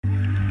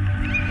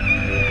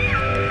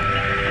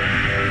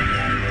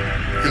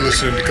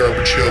listening to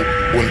Garbage Hill,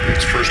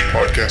 Winnipeg's first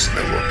podcast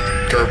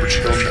network,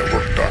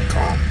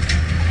 garbagehillnetwork.com.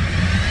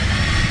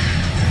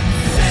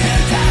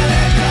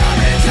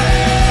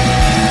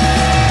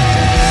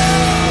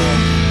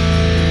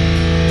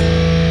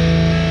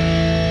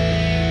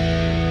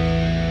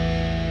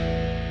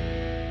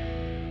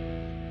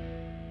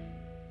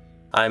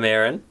 I'm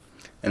Aaron.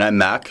 And I'm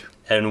Mac.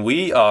 And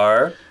we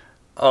are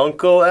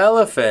Uncle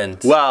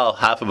Elephant. Well,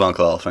 half of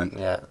Uncle Elephant.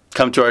 Yeah.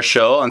 Come to our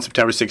show on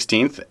September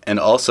 16th and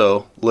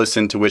also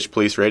listen to Witch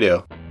Police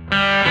Radio.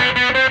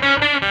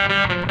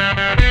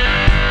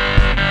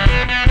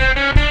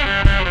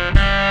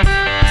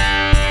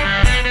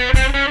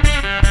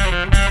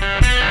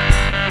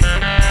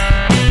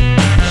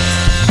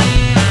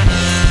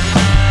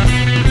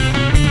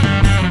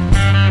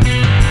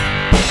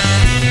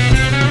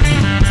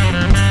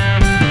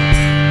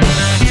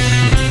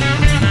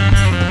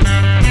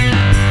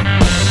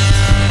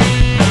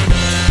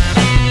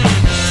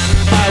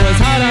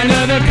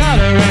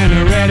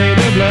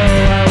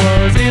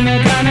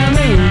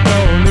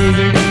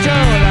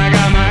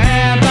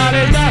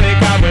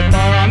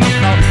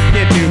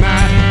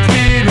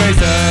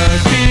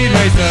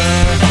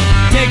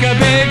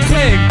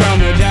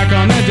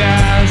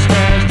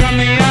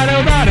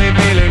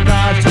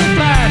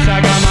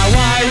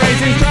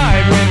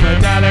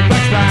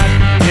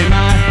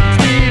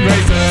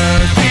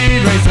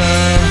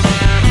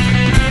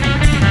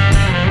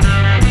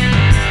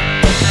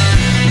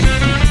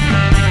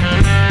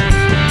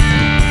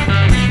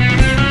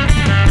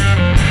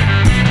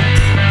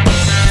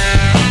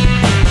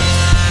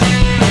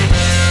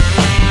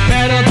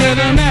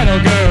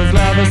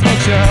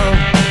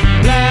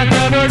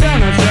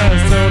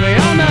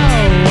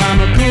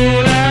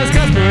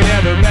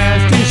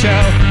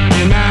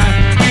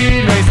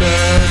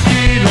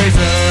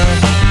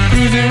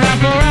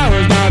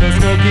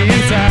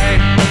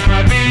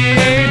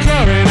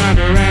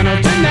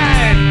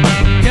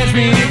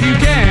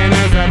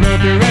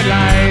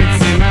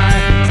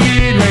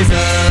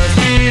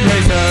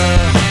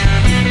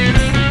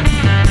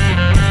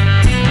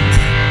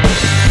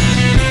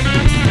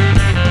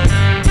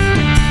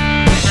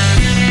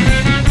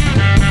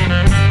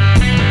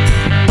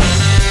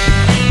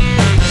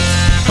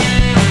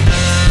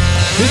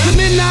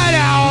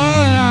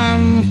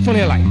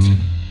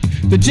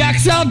 The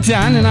jack's all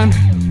done and I'm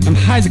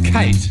high as a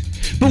kite.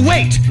 But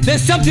wait,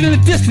 there's something in the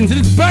distance and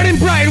it's burning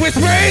bright,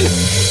 whispering,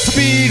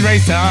 Speed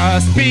racer,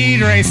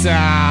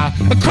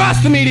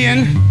 across the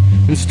median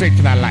and straight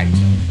for that light.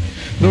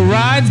 The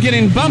ride's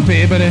getting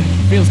bumpy, but it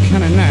feels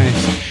kinda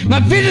nice.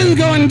 My vision's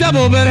going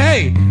double, but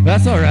hey,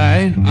 that's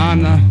alright.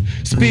 I'm the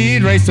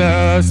speed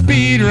racer,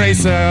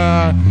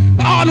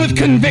 on with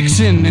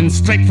conviction and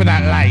straight for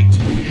that light.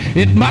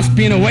 It must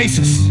be an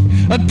oasis,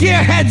 a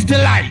gearhead's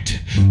delight,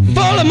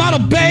 full of model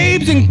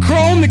babes and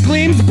chrome that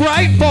gleams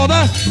bright for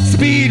the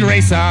speed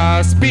racer.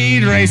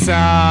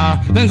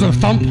 Then there's a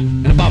thump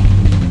and a bump,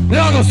 and it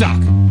all goes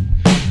dark.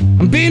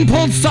 I'm being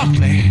pulled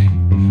softly,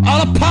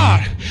 all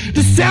apart.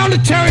 The sound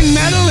of tearing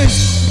metal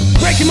is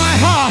breaking my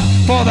heart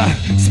for the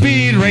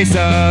speed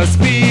racer.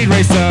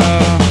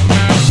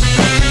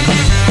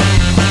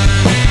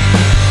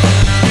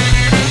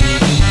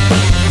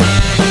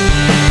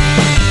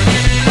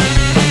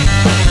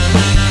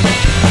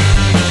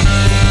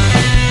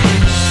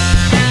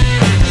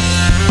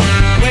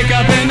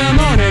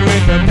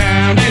 A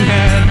pounding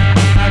head,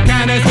 I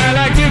kinda smell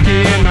like dookie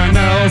in my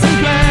nose and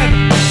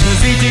bled. The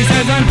CT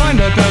says I'm fine,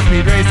 but the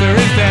speed racer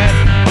is dead.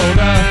 Oh,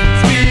 the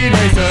speed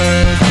racer.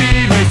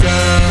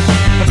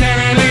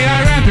 Apparently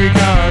I ran 3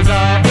 cars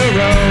off the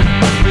road,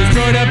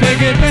 destroyed a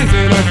picket fence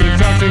in a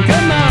construction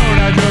commode.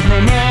 I drove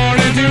from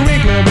morning to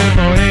Winkler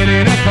before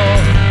hitting a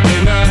pole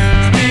in the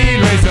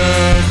speed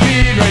racer.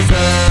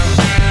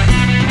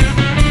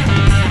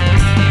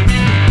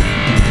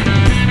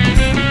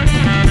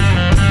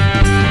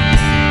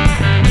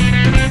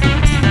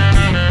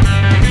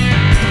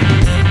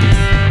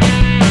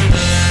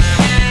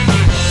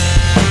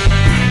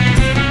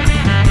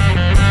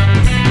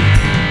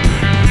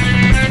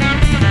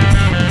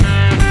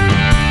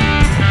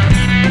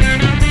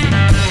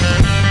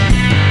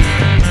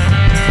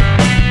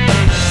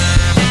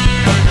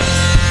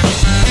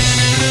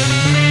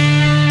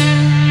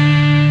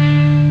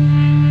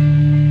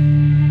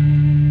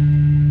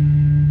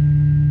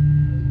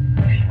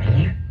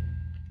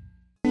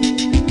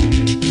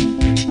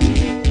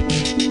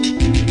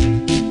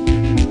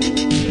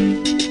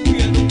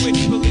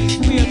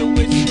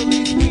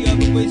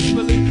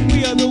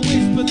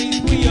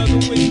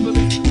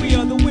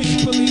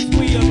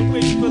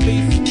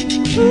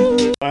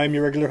 I'm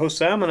your regular host,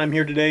 Sam, and I'm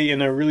here today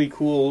in a really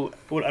cool,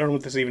 I don't know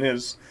what this even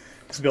is,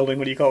 this building,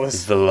 what do you call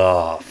this? The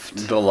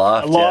Loft. The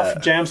Loft, A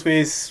loft, jam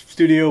space,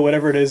 studio,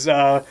 whatever it is,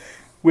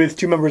 with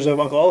 2 members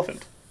of Uncle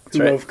Elephant, who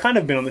have kind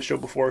of been on the show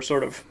before,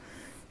 sort of,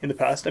 in the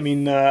past. I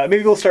mean,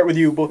 maybe we'll start with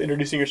you both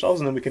introducing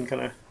yourselves, and then we can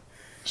kind of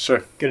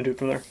get into it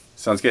from there.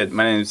 Sounds good.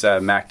 My name is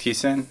Mac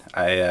Thiessen.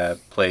 I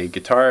play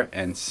guitar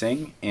and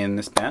sing in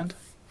this band.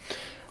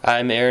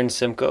 I'm Aaron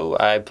Simcoe.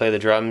 I play the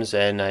drums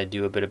and I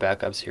do a bit of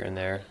backups here and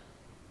there.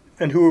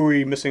 And who are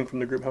we missing from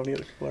the group? How many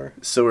other people are?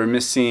 So we're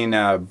missing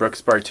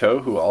Brooks Bartow,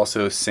 who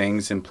also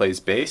sings and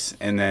plays bass,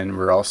 and then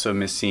we're also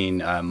missing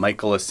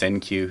Michael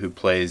Asenku, who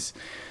plays,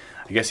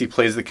 I guess he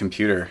plays the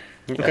computer.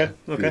 Okay.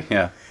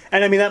 Yeah.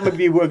 And I mean, that might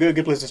be a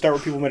good place to start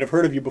where people might have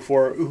heard of you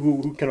before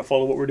who kind of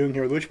follow what we're doing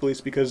here with Witch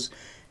Police, because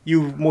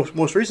you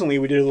most recently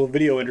we did a little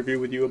video interview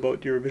with you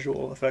about your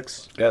visual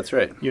effects That's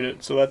right.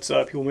 unit. So that's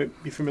people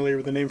might be familiar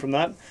with the name from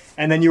that.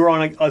 And then you were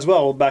on as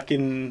well back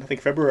in, I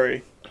think,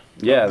 February.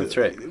 Yeah, that's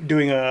right.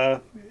 Doing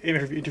a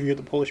interview at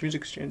the Polish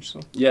Music Exchange.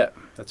 So. Yeah,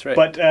 that's right.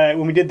 But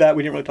when we did that,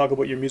 we didn't really talk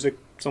about your music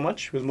so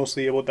much. It was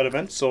mostly about that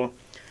event. So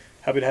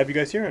happy to have you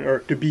guys here, or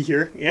to be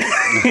here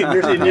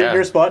in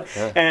your spot,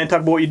 and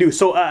talk about what you do.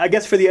 So I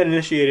guess for the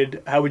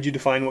uninitiated, how would you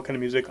define what kind of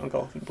music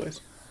Uncle Elephant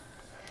plays?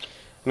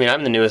 I mean,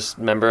 I'm the newest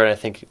member, and I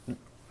think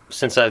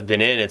since I've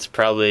been in, it's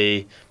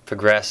probably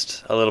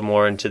progressed a little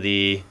more into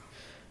the,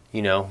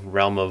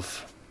 realm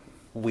of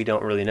we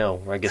don't really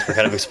know. Or I guess we're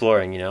kind of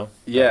exploring,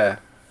 Yeah.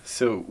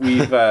 So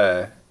we've,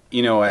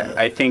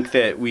 I think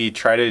that we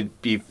try to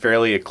be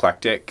fairly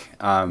eclectic.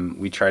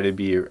 We try to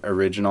be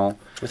original.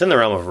 Within the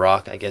realm of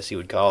rock, I guess you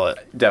would call it.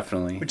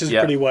 Definitely. Which is a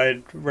pretty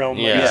wide realm.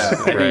 Yeah, I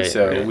think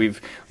so. Right.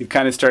 We've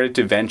kind of started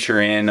to venture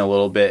in a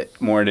little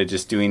bit more to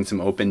just doing some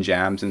open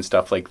jams and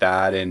stuff like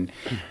that, and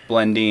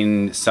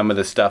blending some of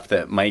the stuff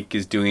that Mike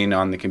is doing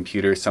on the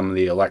computer, some of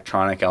the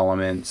electronic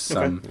elements,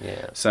 some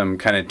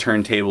kind of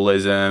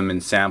turntablism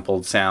and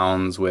sampled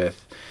sounds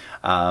with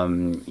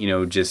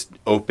just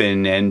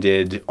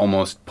open-ended,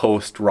 almost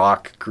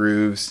post-rock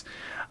grooves.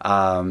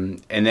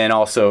 And then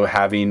also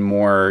having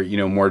more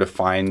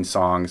defined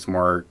songs,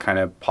 more kind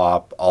of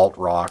pop,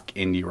 alt-rock,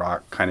 indie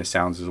rock kind of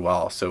sounds as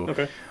well.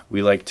 So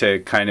we like to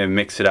kind of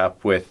mix it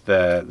up with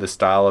the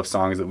style of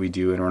songs that we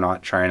do, and we're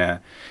not trying to,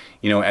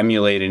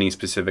 emulate any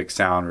specific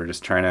sound. We're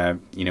just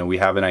trying to, we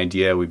have an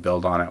idea, we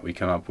build on it, we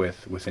come up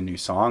with a new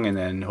song, and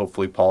then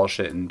hopefully polish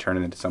it and turn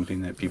it into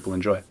something that people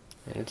enjoy.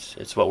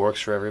 It's what works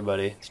for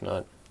everybody. It's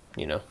not,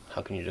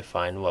 how can you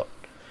define what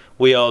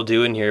we all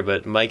do in here?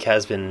 But Mike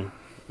has been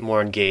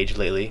more engaged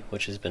lately,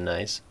 which has been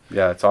nice.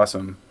 Yeah, it's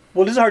awesome.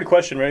 Well, this is a hard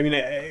question, right? I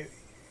mean,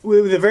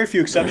 with a very few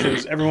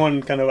exceptions,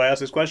 everyone kind of I ask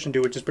this question to,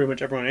 which is pretty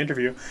much everyone I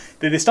interview,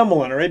 they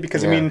stumble on it, right?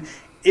 Because, I mean,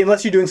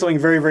 unless you're doing something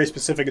very, very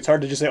specific, it's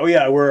hard to just say, oh,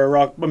 yeah, we're a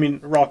rock. I mean,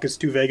 rock is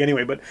too vague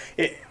anyway, but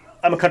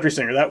I'm a country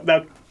singer.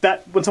 That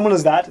when someone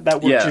does that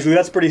works usually.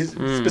 That's pretty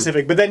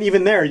specific. But then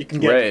even there, you can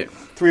get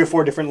 3 or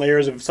 4 different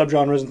layers of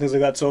subgenres and things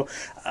like that. So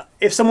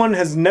if someone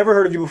has never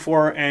heard of you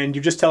before and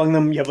you're just telling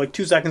them, you have like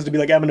 2 seconds to be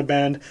like, I'm in a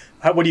band.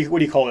 What do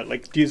you call it?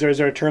 Like, is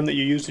there a term that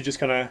you use to just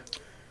kind of?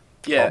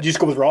 Yeah. Do you just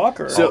go with rock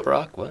or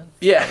rock? What?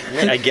 Yeah,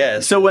 I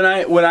guess. So when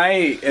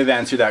I have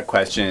answered that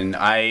question,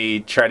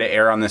 I try to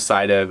err on the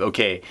side of,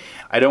 okay,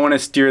 I don't want to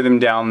steer them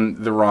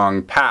down the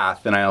wrong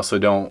path, and I also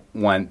don't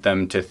want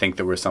them to think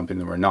that we're something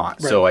that we're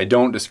not. Right. So I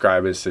don't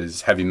describe us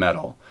as heavy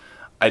metal.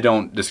 I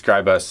don't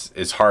describe us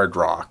as hard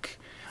rock.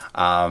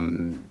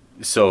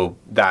 So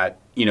that,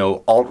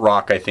 alt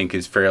rock I think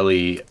is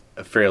fairly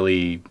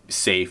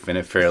safe and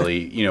a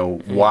fairly,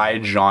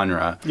 wide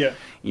genre. Yeah.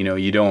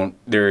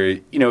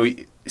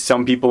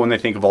 Some people, when they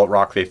think of alt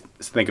rock, they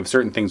think of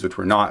certain things which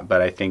we're not.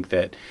 But I think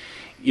that,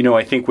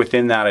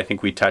 within that, I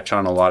think we touch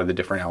on a lot of the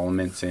different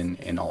elements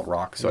in alt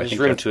rock. So there's I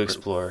think room to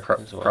explore.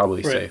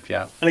 Probably safe,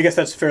 yeah. And I guess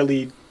that's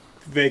fairly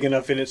vague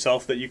enough in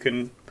itself that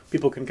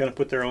people can kind of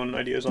put their own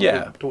ideas on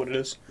to what it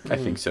is. I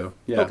think so.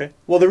 Yeah. Okay.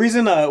 Well, the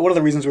reason, one of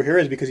the reasons we're here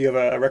is because you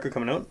have a record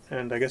coming out,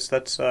 and I guess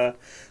that's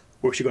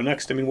where we should go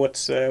next. I mean,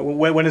 what's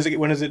when is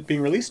it being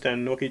released,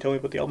 and what can you tell me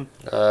about the album?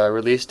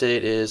 Release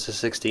date is the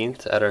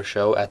 16th at our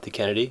show at the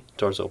Kennedy.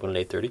 Doors open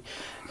at 8:30,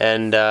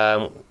 and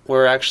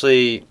we're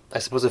actually, I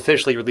suppose,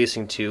 officially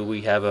releasing 2. We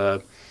have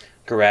a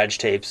Garage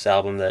Tapes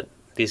album that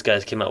these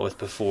guys came out with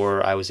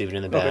before I was even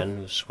in the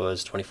band, which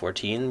was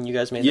 2014. You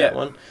guys made that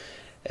one,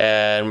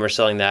 and we're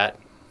selling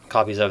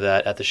copies of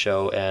that at the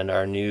show, and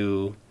our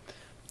new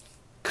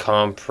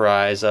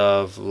comprise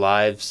of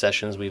live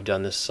sessions we've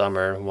done this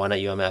summer, one at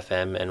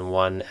UMFM and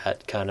one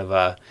at kind of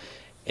a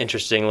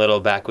interesting little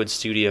backwoods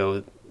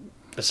studio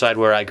beside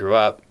where I grew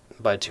up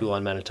by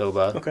Toulon,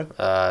 Manitoba. Okay.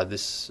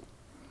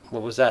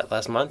 What was that,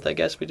 last month, I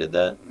guess we did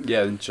that?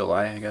 Yeah, in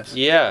July, I guess.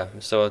 Yeah,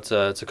 so it's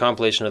a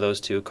compilation of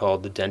those 2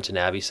 called the Denton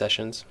Abbey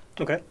Sessions.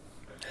 Okay.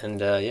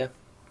 And And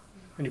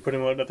you put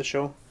them out at the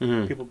show?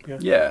 Mm-hmm. People,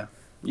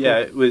 Yeah,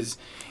 it was,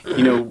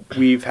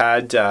 we've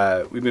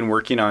been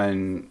working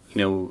on,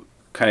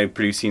 kind of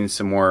producing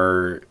some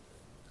more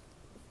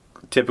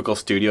typical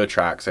studio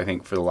tracks, I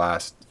think, for the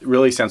last,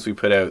 really since we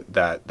put out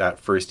that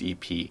first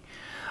EP.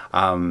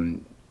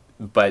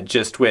 But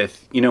just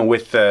with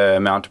the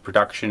amount of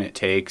production it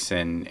takes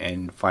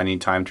and finding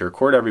time to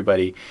record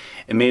everybody,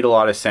 it made a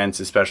lot of sense,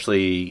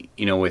 especially,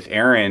 with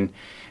Aaron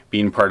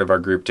being part of our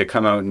group to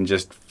come out and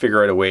just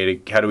figure out a way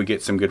to how do we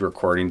get some good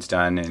recordings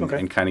done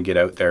and kind of get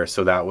out there.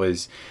 So that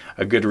was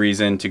a good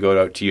reason to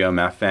go out to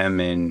UMFM,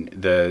 and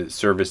the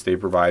service they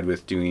provide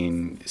with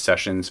doing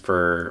sessions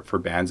for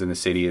bands in the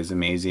city is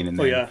amazing. And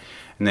then,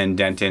 and then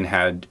Denton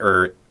had,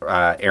 or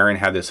Aaron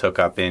had this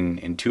hookup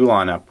in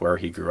Toulon, up where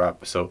he grew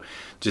up. So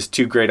just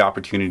two great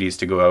opportunities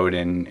to go out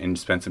and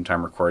spend some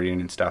time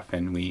recording and stuff.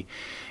 And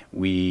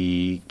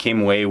we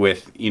came away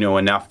with, you know,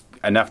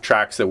 enough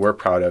tracks that we're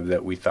proud of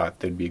that we thought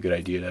that'd be a good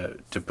idea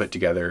to put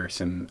together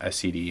a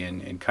CD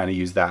and kind of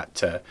use that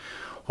to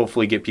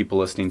hopefully get people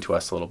listening to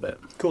us a little bit.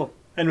 Cool.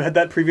 And had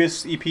that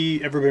previous EP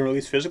ever been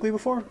released physically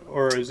before,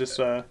 or is this?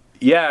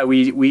 Yeah,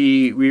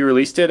 we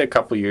released it a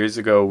couple years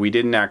ago. We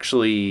didn't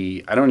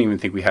actually. I don't even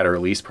think we had a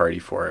release party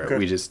for it. Okay.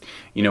 We just,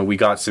 you know, we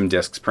got some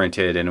discs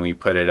printed and we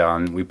put it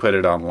on. We put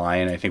it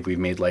online. I think we've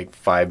made like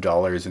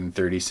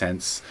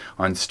 $5.30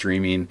 on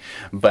streaming.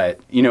 But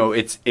you know,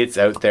 it's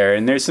out there,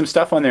 and there's some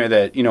stuff on there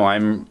that, you know,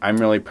 I'm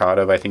really proud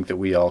of. I think that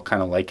we all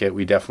kind of like it.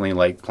 We definitely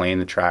like playing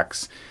the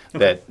tracks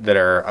that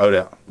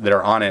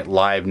are on it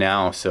live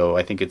now. So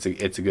I think it's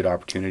a good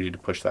opportunity to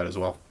push that as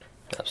well.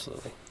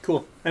 Absolutely.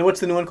 Cool. And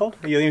what's the new one called?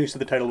 Yeah, you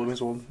said the title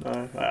as well.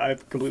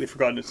 I've completely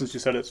forgotten it since you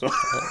said it. So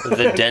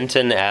the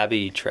Denton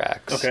Abbey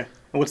tracks. Okay.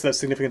 And what's the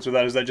significance of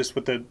that? Is that just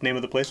what the name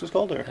of the place was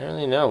called, or? I don't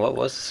really know. What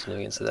was the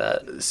significance of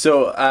that?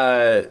 So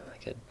I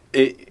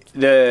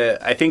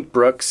think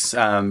Brooks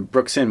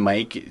and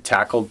Mike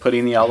tackled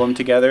putting the album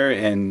together,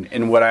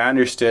 and what I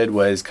understood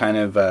was kind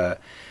of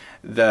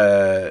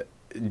the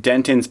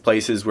Denton's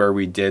places where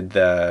we did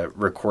the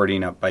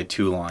recording up by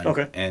Toulon.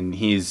 Okay. And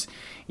he's,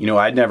 you know,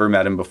 I'd never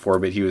met him before,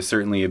 but he was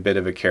certainly a bit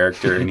of a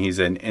character, and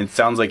it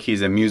sounds like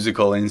he's a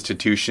musical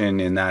institution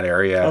in that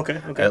area.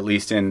 Okay. At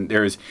least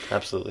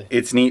absolutely.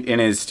 It's neat in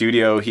his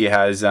studio. He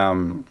has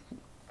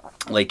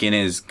like in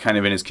his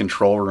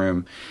control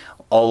room,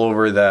 all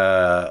over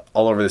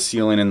the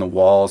ceiling and the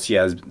walls, he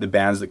has the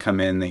bands that come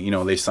in that, you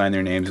know, they sign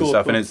their names and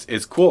stuff. Cool. And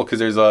it's cool because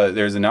there's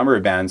a number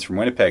of bands from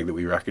Winnipeg that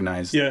we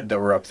recognize that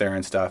were up there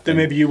and stuff. That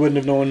maybe you wouldn't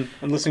have known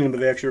and listening to them,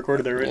 but they actually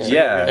recorded there, right?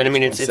 Yeah. And I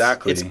mean,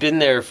 it's been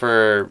there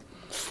for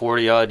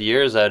 40 odd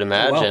years, I'd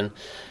imagine.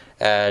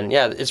 Oh, wow. And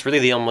yeah, it's really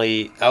the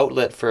only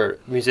outlet for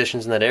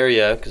musicians in that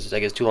area, because I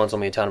guess Toulon's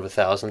only a town of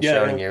 1,000.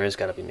 Surrounding area's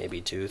got to be maybe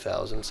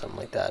 2,000, something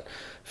like that.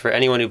 For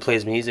anyone who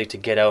plays music to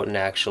get out and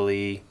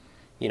actually,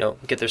 you know,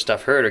 get their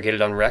stuff heard or get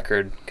it on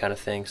record, kind of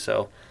thing.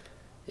 So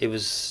it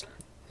was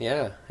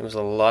a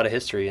lot of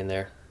history in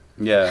there.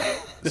 Yeah,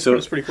 so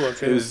it's pretty cool.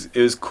 Actually.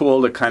 It was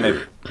cool to kind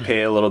of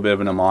pay a little bit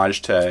of an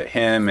homage to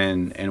him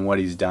and what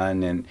he's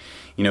done. And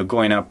you know,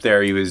 going up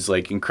there, he was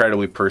like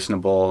incredibly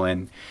personable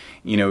and,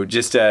 you know,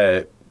 just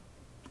a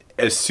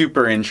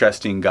super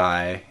interesting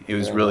guy. It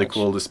was really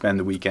cool to spend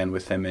the weekend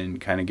with him and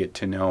kind of get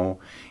to know,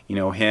 you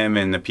know, him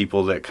and the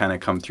people that kind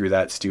of come through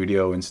that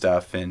studio and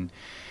stuff. And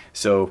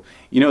so,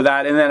 you know,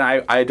 that, and then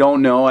I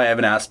don't know, I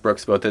haven't asked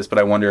Brooks about this, but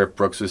I wonder if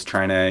Brooks was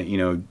trying to, you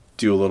know,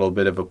 do a little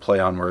bit of a play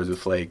on words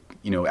with, like,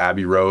 you know,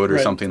 Abbey Road or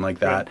something like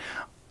that. Right.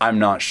 I'm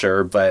not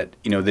sure, but,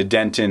 you know, the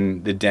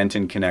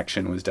Denton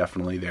connection was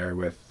definitely there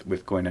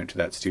with going out to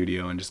that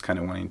studio and just kind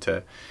of wanting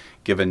to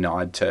give a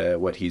nod to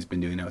what he's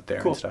been doing out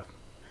there and stuff.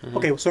 Mm-hmm.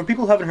 Okay, so for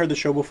people who haven't heard the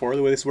show before,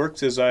 the way this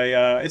works is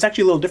it's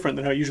actually a little different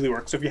than how it usually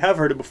works. So if you have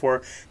heard it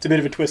before, it's a bit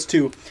of a twist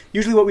too.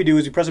 Usually what we do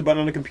is we press a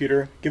button on a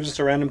computer, gives us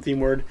a random theme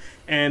word,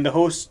 and the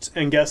host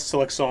and guest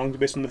select songs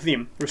based on the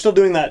theme. We're still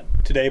doing that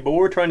today, but what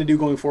we're trying to do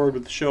going forward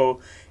with the show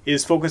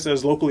is focus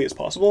as locally as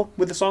possible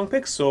with the song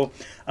picks. So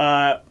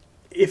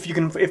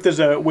if there's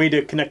a way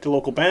to connect a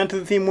local band to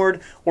the theme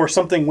word or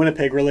something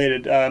Winnipeg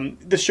related,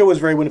 this show is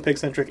very Winnipeg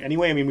centric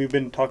anyway. I mean, we've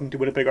been talking to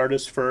Winnipeg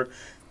artists for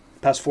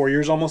past 4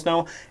 years almost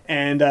now,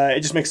 and it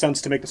just makes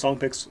sense to make the song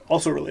picks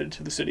also related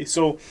to the city.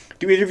 So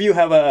do either of you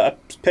have a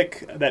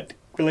pick that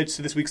relates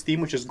to this week's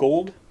theme, which is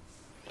gold?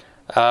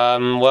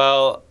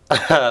 Well,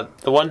 the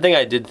one thing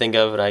I did think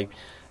of, and I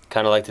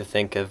kind of like to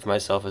think of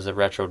myself as a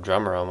retro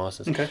drummer almost,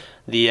 is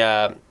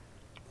the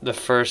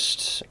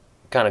first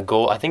kind of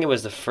gold, I think it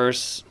was the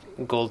first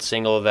gold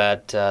single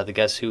that the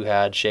Guess Who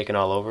had, Shaken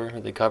All Over,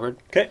 they covered.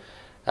 Okay.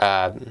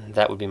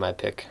 That would be my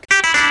pick.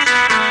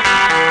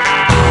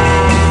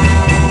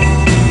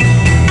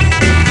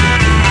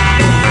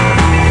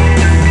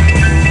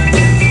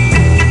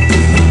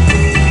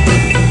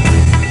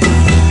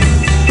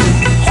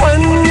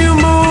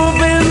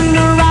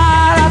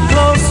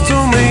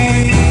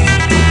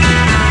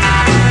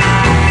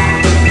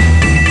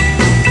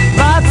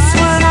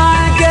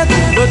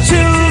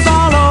 Chills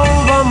all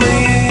over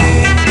me.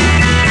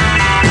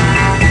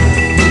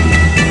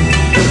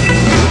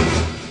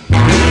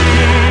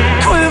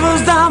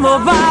 Quivers down my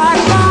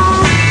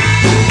backbone.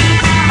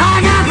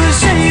 I got the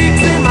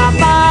shakes in my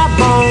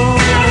backbone.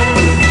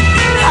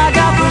 I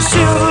got the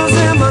shivers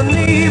in my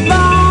knee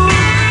bone.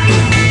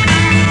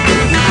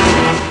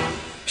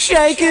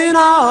 Shaking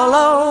all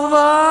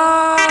over.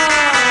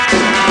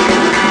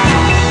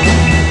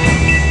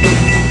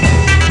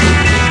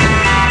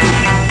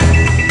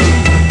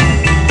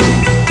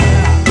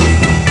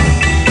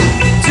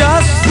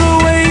 Just the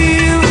way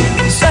you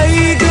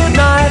say goodbye.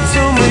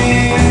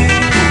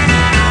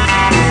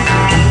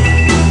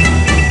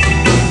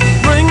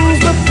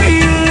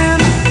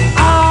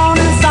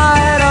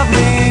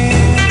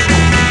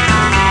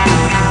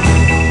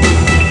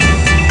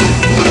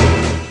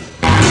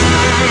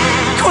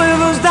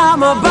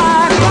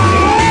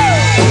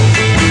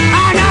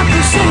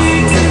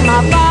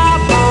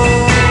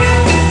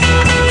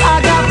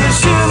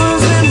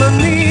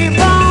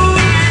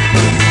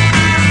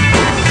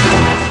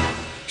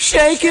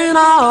 shaking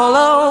all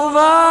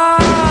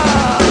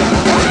over.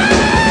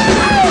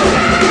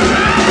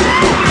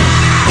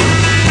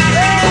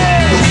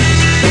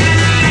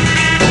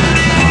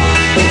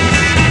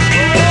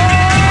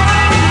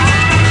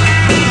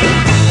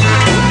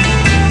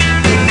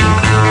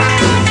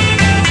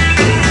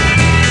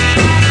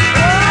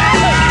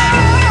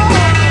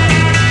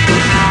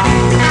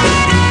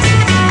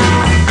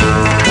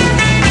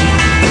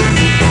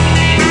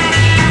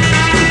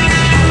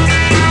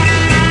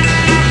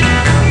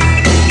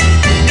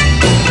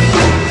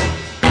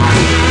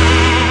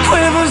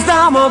 Quivers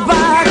down my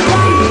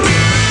backbone.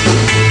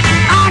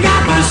 I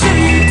got the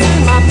shakes in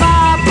my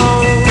thigh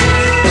bone.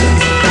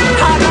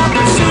 I got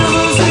the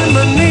shivers in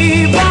my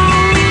knee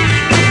bone.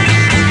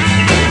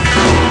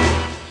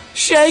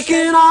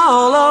 Shaking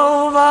all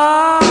over.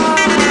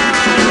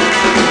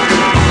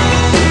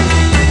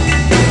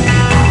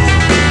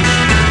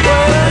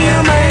 Well, you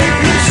make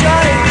me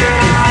shake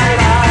and I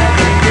like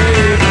it,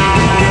 baby.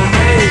 You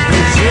make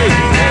me shake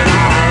and I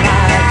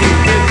like it,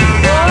 baby.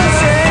 Oh,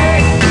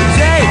 shake,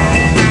 shake,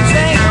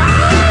 shake,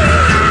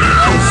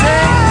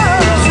 shake,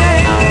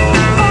 shake, oh,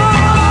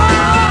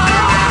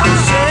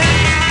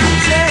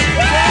 shake, shake,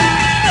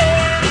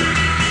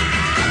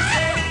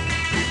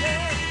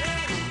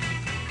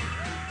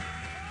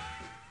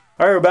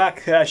 All right, we're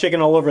back.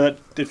 Shaking all over. That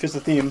it fits the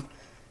theme.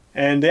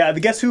 And yeah, the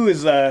Guess Who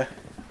is I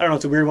don't know.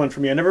 It's a weird one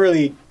for me. I never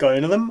really got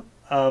into them.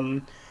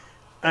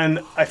 And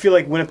I feel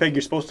like Winnipeg,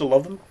 you're supposed to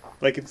love them.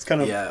 Like it's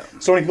kind of Yeah.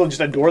 so many people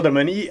just adore them.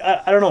 And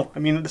I don't know. I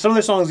mean, some of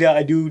their songs, yeah,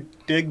 I do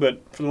dig,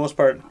 but for the most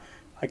part,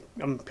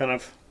 I'm kind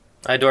of.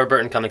 I adore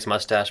Burton Cummings'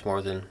 mustache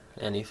more than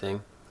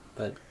anything.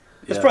 But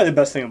That's probably the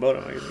best thing about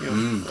him. You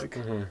know, like,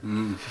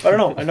 I don't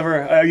know. I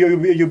never. Are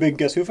you a big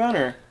Guess Who fan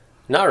or?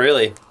 not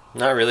really.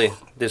 Not really.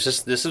 This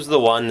is the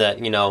one that,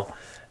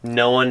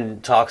 no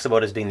one talks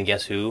about as being the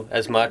Guess Who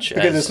as much.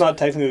 Because as, it's not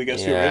technically the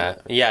Guess Who, yeah, right?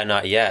 Yeah,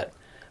 not yet.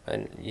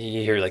 And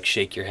you hear like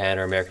Shake Your Hand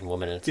or American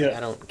Woman, and it's like, Yeah.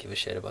 I don't give a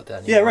shit about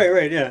that Yeah, anymore.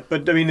 right, yeah.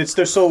 But I mean,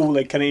 they're so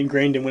like kind of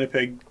ingrained in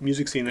Winnipeg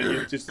music scene that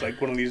it's just like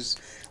one of these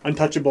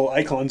untouchable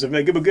icons of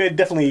like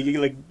definitely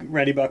like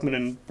Randy Bachman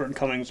and Burton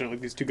Cummings are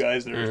like these two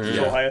guys that are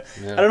so high.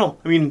 Yeah. I don't know.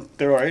 I mean,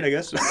 they're all right, I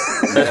guess.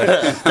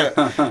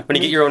 When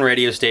you get your own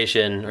radio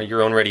station or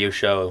your own radio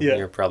show, Yeah.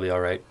 you're probably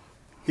all right.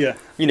 Yeah,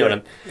 You know what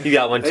I'm. You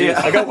got one too. Yeah.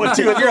 I got one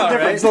too. It's a little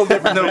different. It's a little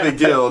different. No big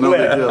deal. No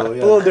big deal. A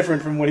little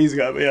different from what he's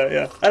got, but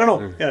yeah. I don't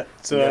know. Yeah,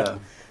 it's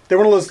they're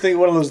one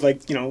of those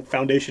like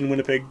foundation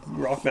Winnipeg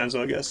rock bands,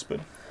 though, I guess. But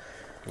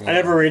I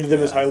never rated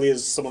them as highly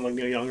as someone like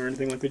Neil Young or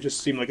anything. Like they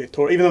just seem like a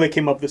total. Even though they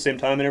came up at the same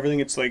time and everything,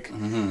 it's like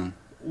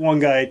one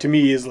guy to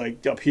me is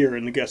like up here,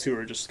 and the Guess Who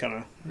are just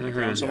kind of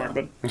around somewhere.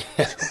 But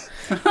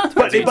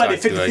but it talk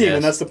fit to, the I theme, guess.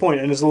 and that's the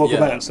point. And it's a local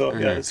Yeah. band, so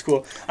yeah, it's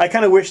cool. I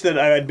kind of wish that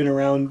I had been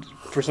around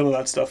for some of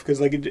that stuff because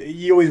like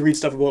you always read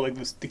stuff about like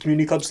the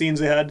community club scenes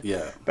they had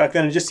Yeah. back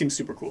then. It just seems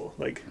super cool.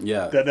 Like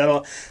Yeah. that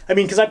all. I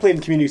mean, because I played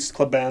in community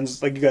club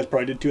bands, like you guys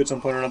probably did too at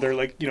some point or another.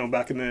 Like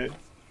back in the,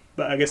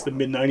 I guess the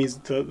mid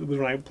 '90s was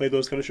when I played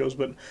those kind of shows.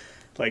 But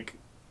like,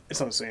 it's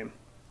not the same.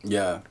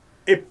 Yeah.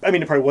 It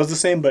probably was the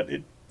same, but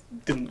it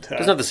didn't.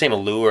 There's not the same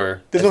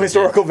allure. There's as no it did.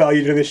 historical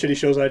value to the shitty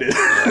shows I did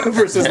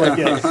versus like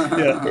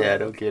yeah. Yeah,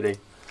 no kidding.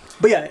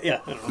 But yeah.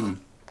 I don't know.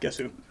 Guess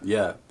Who?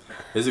 Yeah.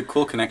 There's a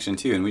cool connection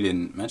too, and we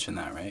didn't mention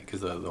that, right?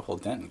 Because the whole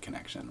Denton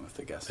connection with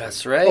the Guess Who.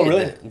 That's right. Oh,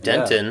 really?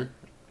 Denton.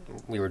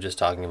 We were just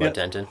talking about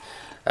Yeah.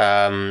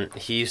 Denton.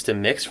 He used to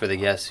mix for the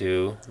Guess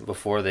Who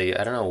before they.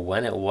 I don't know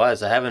when it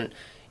was. I haven't.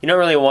 You don't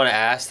really want to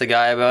ask the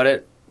guy about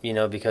it,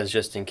 because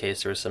just in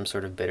case there was some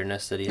sort of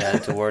bitterness that he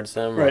had towards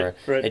them, Right, or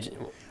right. It,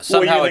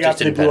 somehow like it just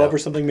after they didn't blew pan up out. or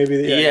something, maybe.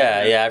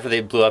 Yeah. After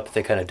they blew up,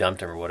 they kind of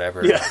dumped him or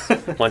whatever. Yeah.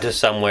 Went to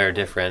somewhere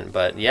different,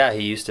 but yeah,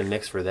 he used to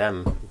mix for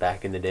them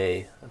back in the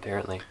day.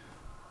 Apparently.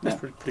 That's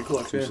pretty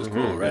cool, actually. Which is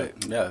cool, right?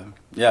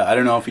 Yeah. I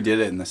don't know if we did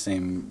it in the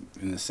same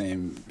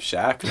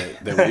shack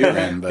that we were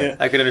in, but Yeah.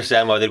 I could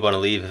understand why they'd want to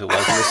leave if it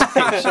wasn't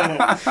the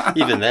same show.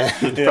 Even then.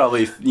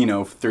 probably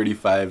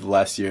 35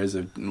 less years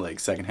of like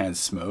secondhand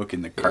smoke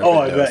in the carpet. Oh,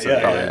 I though, bet, so yeah,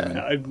 probably yeah. been-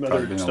 I'd probably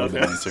rather been a stuff, little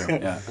bit yeah. nicer.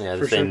 Yeah. Yeah,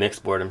 the For same sure. mix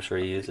board I'm sure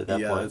he used at that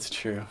Yeah, point. that's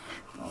true.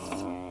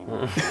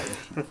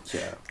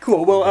 Yeah.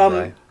 Cool. Well,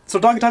 Right. so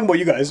talking about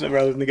you guys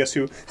rather than the Guess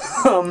Who,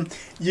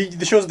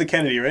 the show's at the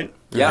Kennedy, right?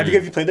 Yeah.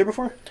 Have you played there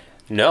before?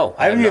 No,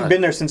 I haven't have even not.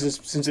 been there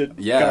since it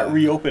Yeah. got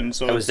reopened.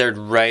 So I was there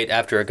right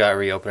after it got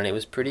reopened. It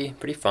was pretty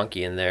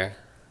funky in there.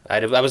 I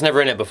was never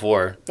in it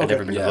before. I'd Okay.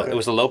 never been. Yeah. It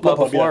was the Low Pub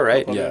Low Pub, before, yeah.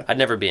 right? Low Pub, yeah. I'd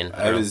never been.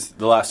 I was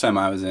the last time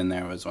I was in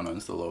there was when it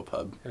was the Low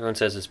Pub. Everyone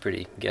says it's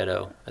pretty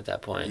ghetto at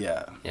that point.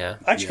 Yeah. Yeah.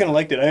 I actually kind of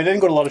liked it. I didn't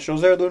go to a lot of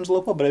shows there at Lewin's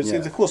Low Pub, but it's Yeah.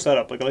 a cool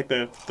setup. Like I like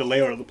the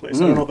layout of the place.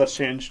 I don't know if that's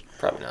changed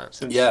Probably not.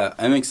 since. Yeah,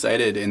 I'm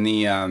excited. In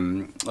the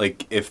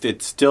like, if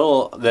it's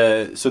still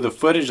the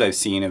footage I've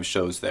seen of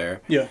shows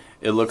there, Yeah.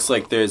 it looks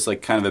like there's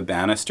like kind of a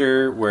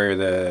banister where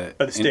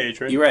By the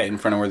stage, right? You're right in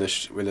front of where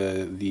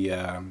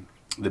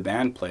the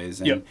band plays,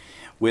 and Yep.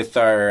 with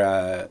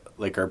our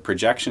like our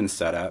projection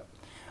setup,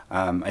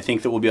 I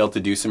think that we'll be able to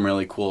do some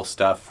really cool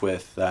stuff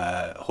with.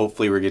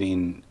 Hopefully, we're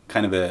getting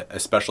kind of a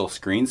special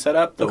screen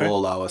setup that Okay. will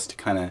allow us to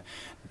kind of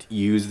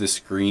use the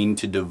screen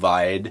to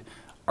divide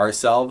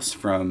ourselves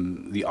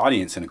from the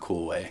audience in a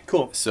cool way.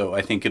 Cool. So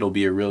I think it'll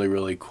be a really,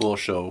 really cool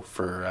show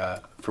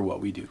for what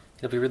we do.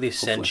 It'll be really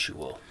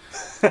sensual.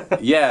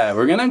 Yeah,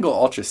 we're gonna go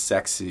ultra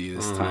sexy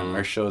this time.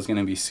 Our show is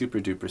gonna be super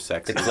duper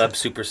sexy. The Club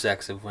Super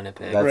Sex of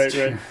Winnipeg. That's Right,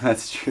 true. right.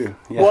 That's true.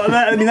 Yeah. Well,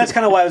 I mean, that's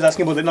kind of why I was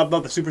asking about not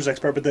the super sex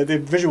part, but the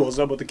visuals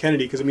about the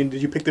Kennedy. Because I mean,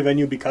 did you pick the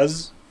venue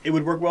because it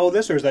would work well with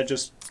this, or is that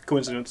just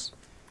coincidence?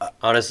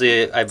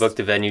 Honestly, I booked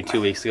a venue 2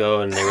 weeks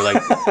ago, and they were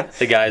like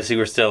the guys who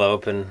were still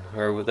open,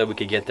 or that we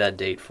could get that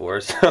date for.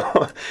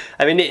 So,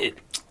 I mean,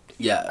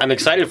 Yeah. I'm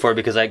excited for it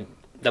because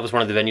that was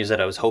one of the venues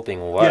that I was hoping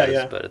was,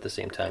 Yeah. but at the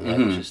same time, it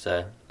was just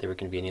they were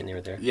convenient, they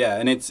were there. Yeah,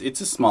 and it's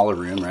a smaller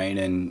room, right?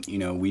 And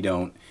we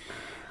don't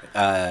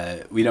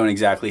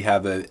exactly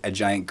have a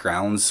giant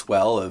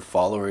groundswell of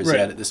followers Right.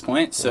 yet at this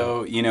point.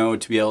 So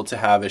to be able to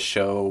have a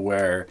show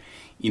where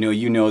that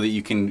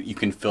you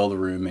can fill the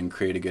room and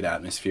create a good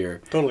atmosphere,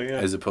 Totally, yeah.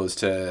 as opposed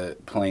to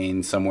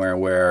playing somewhere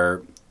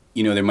where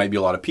there might be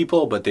a lot of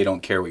people, but they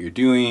don't care what you're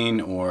doing,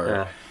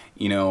 or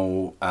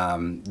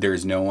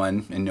there's no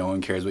one and no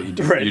one cares what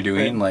you're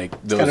doing. Right.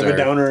 Like those kind of a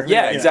downer.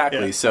 Yeah, Yeah,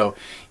 exactly. yeah. So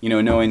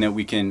knowing that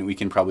we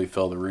can probably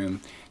fill the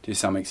room to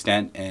some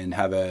extent and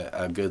have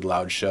a good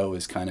loud show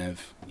is kind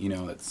of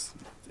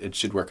it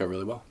should work out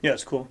really well. Yeah,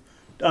 it's cool.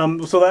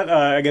 So that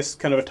I guess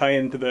kind of a tie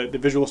into the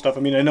visual stuff. I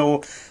mean, I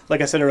know,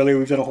 like I said earlier,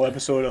 we've done a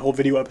whole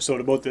video episode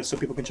about this, so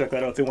people can check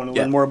that out if they want to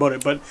learn more about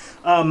it. But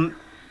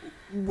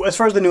as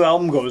far as the new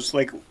album goes,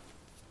 like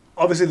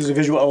obviously there's a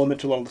visual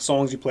element to a lot of the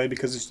songs you play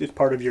because it's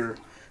part of your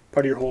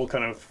whole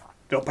kind of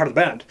part of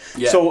the band.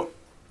 Yeah. So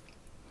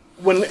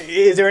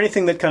is there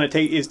anything that kind of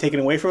is taken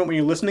away from it when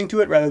you're listening to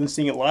it rather than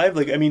seeing it live?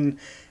 Like, I mean,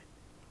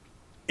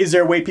 is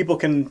there a way people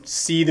can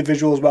see the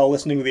visuals while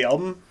listening to the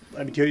album?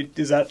 I mean,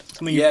 is that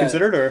something you've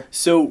considered, or?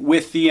 So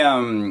with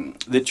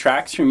the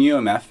tracks from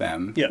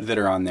UMFM that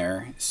are on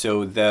there,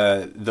 so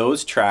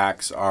those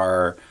tracks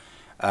are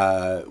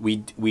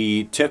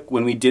we took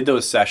when we did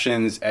those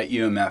sessions at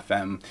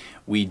UMFM,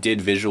 we did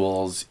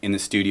visuals in the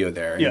studio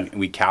there, and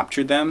we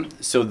captured them.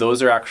 So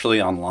those are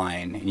actually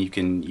online, and you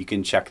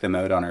can check them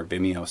out on our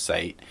Vimeo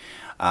site.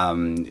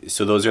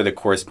 So those are the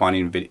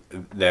corresponding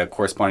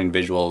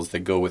visuals that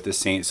go with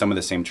some of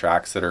the same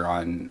tracks that are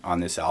on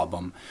this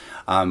album.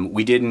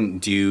 We didn't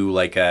do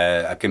like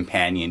a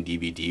companion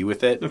DVD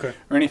with it or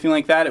anything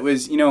like that. It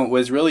was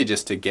really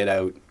just to get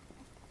out,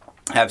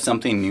 have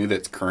something new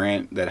that's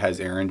current, that has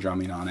Aaron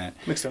drumming on it.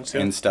 Makes sense,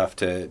 and stuff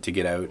to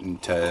get out and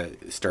to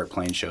start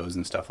playing shows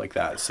and stuff like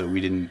that. So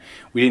we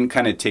didn't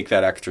kind of take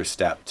that extra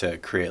step to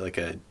create like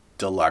a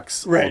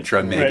deluxe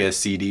ultra mega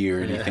CD or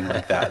anything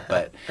like that,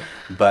 but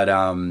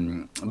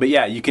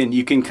yeah, you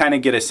can kind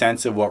of get a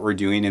sense of what we're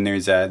doing, and there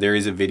is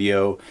a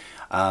video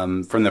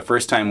from the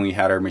first time we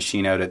had our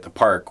machine out at the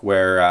park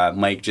where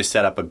Mike just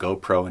set up a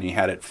GoPro and he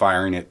had it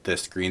firing at the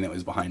screen that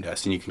was behind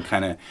us, and you can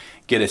kind of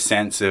get a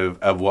sense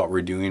of what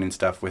we're doing and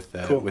stuff with the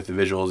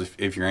visuals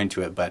if you're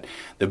into it. But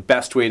the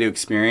best way to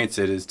experience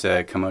it is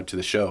to come out to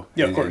the show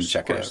of course, and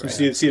check it out.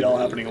 Right? See it all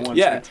happening at once.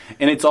 Yeah, right?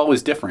 and it's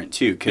always different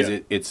too,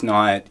 because it's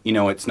not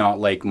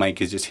like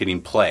Mike is just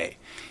hitting play.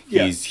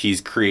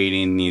 He's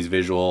creating these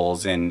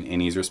visuals and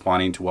he's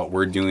responding to what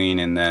we're doing,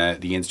 and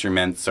the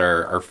instruments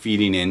are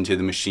feeding into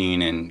the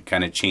machine and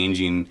kind of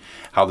changing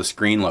how the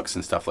screen looks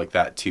and stuff like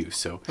that too.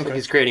 So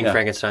he's creating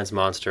Frankenstein's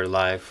monster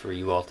live for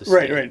you all to see.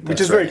 Right, which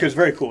is very good.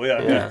 Very cool.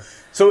 Yeah.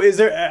 So is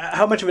there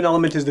how much of an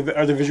element are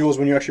the visuals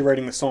when you're actually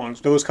writing the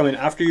songs? Those come in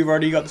after you've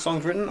already got the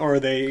songs written, or are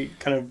they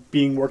kind of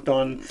being worked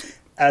on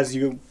as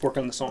you work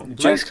on the song?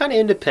 Mike's kind of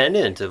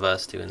independent of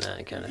us doing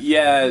that kind of thing.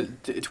 Yeah,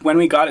 when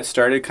we got it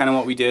started, kind of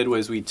what we did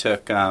was we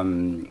took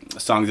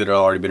songs that had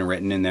already been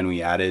written, and then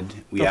we added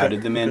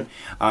them in.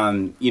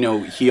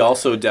 He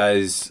also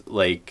does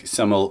like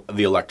some of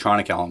the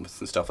electronic elements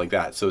and stuff like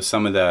that. So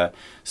some of the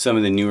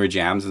newer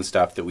jams and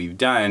stuff that we've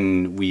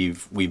done,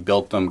 we've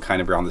built them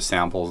kind of around the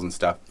samples and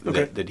stuff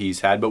that he's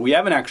had. But we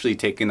haven't actually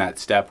taken that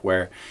step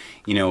where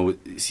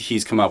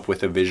he's come up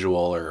with a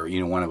visual, or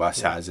one of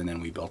us has, and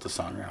then we built a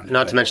song around it.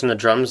 Not to mention the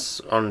drums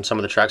on some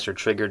of the tracks are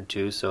triggered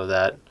too, so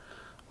that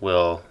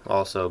will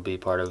also be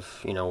part of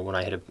when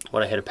I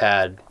hit a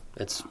pad,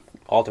 it's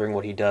altering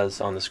what he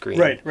does on the screen.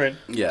 Right.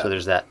 Yeah. So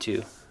there's that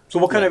too. So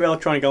what kind of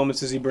electronic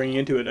elements is he bringing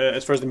into it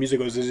as far as the music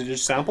goes? Is it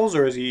just samples,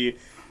 or is he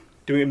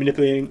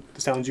manipulating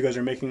the sounds you guys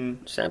are making?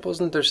 Samples,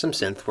 and there's some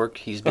synth work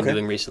he's been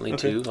doing recently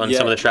too on Yeah.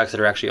 some of the tracks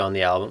that are actually on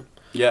the album.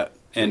 Yeah.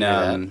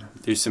 And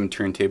there's some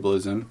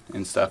turntablism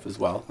and stuff as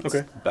well. It's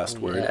the best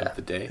word of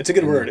the day. It's a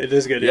good word. It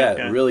is good.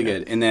 Yeah, really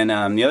good. And then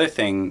the other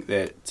thing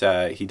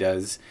that he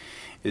does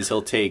is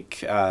he'll take,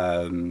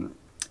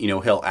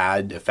 he'll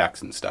add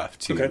effects and stuff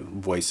to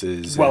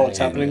voices. While it's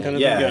happening, kind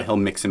of thing? Yeah, he'll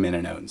mix them in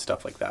and out and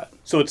stuff like that.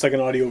 So it's like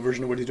an audio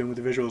version of what he's doing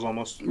with the visuals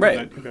almost.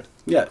 Right. Okay.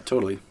 Yeah,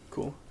 totally.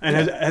 Cool. And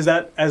have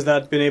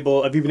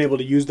you been able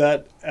to use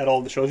that at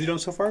all the shows you've done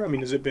so far? I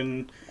mean,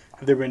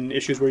 have there been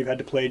issues where you've had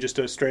to play just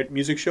a straight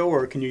music show,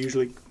 or can you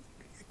usually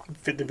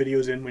fit the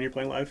videos in when you're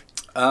playing live?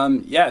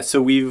 Yeah,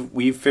 so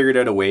we've figured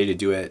out a way to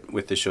do it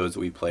with the shows that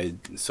we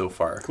played so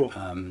far. Cool.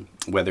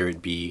 Whether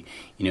it be,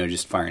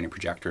 just firing a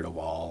projector at a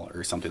wall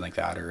or something like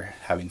that, or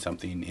having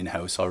something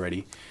in-house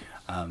already.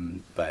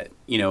 But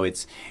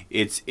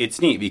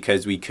it's neat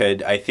because we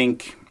could. I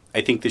think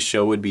the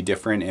show would be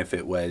different if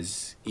it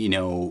was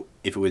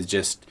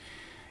just,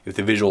 if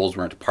the visuals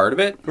weren't a part of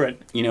it.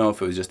 Right.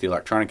 If it was just the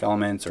electronic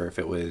elements, or if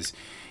it was,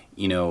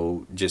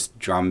 just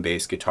drum,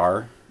 bass,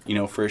 guitar.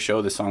 For a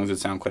show, the songs would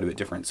sound quite a bit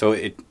different. So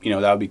that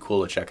would be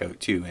cool to check out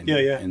too. And,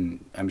 yeah.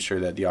 And I'm sure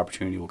that the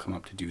opportunity will come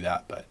up to do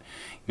that. But,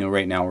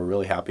 right now we're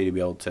really happy to be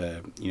able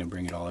to,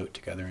 bring it all out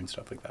together and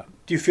stuff like that.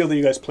 Do you feel that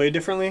you guys play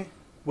differently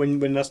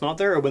when that's not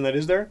there or when that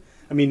is there?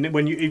 I mean,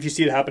 if you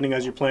see it happening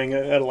as you're playing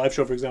at a live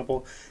show, for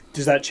example,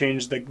 does that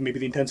change maybe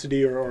the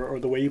intensity or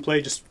the way you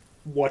play? Just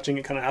watching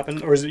it kind of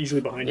happen, or is it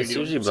usually behind you? It's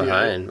usually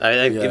behind.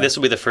 I think this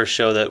will be the first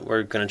show that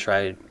we're going to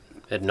try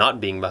at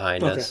not being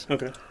behind us.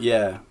 Okay.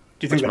 Yeah.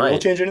 Do you think that will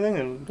change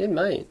anything? It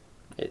might.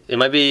 It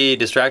might be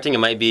distracting. It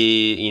might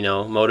be,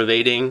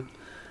 motivating.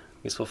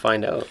 I guess we'll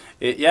find out.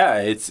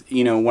 It's,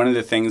 one of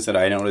the things that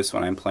I notice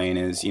when I'm playing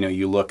is,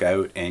 you look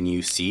out and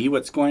you see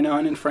what's going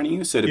on in front of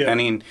you. So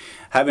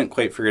haven't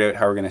quite figured out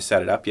how we're going to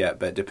set it up yet,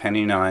 but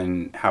depending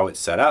on how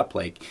it's set up,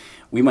 like,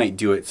 we might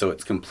do it so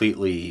it's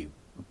completely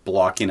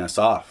blocking us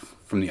off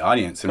from the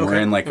audience. And we're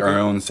in, our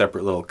own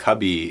separate little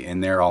cubby,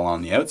 and they're all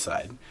on the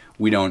outside.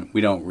 We don't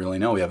really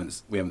know. We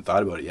haven't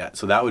thought about it yet.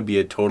 So that would be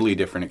a totally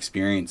different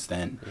experience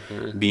than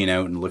being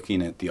out and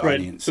looking at the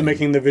audience. So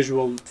making the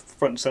visual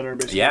front and center,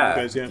 basically.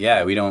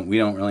 Yeah. We don't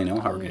really know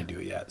how we're going to do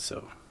it yet.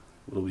 So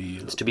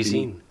it's to be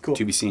seen. Cool.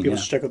 To be seen. People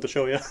should check out the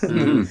show. Yeah.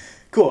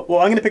 Cool. Well,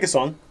 I'm going to pick a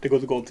song to go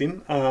with the Gold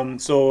Team.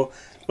 So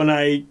when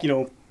I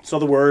saw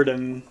the word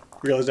and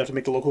realized I have to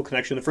make the local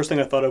connection, the first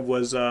thing I thought of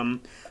was a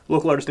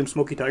local artist named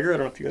Smokey Tiger. I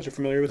don't know if you guys are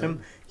familiar with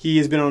him. He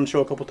has been on the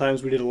show a couple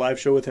times. We did a live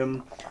show with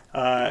him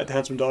at the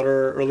Handsome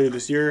Daughter earlier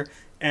this year,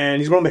 and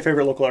he's one of my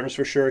favorite local artists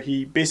for sure.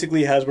 He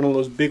basically has one of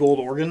those big old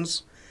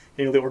organs,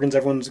 the organs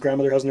everyone's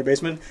grandmother has in their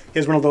basement. He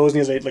has one of those,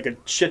 and he has a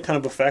shit ton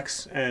of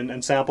effects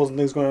and samples and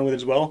things going on with it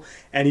as well.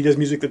 And he does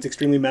music that's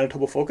extremely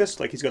Manitoba focused.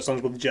 Like, he's got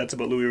songs about the Jets,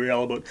 about Louis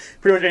Riel, about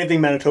pretty much anything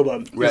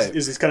Manitoba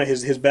is kind of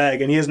his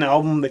bag. And he has an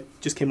album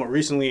that just came out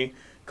recently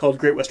called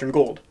Great Western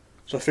Gold.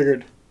 So I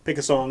figured pick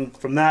a song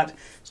from that.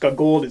 It's got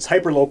gold. It's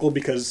hyper local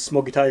because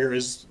Smokey Tiger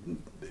is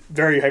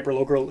very hyper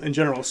local in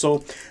general.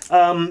 So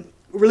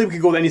really we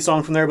could go with any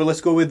song from there, but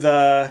let's go with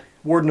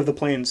Warden of the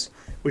Plains,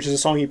 which is a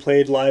song he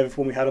played live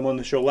when we had him on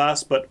the show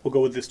last, but we'll go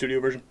with the studio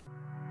version.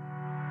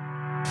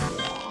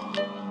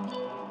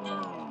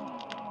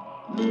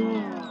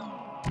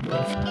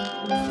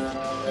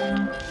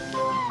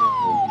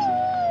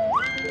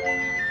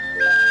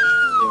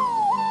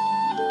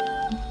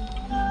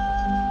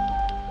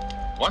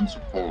 Once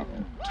upon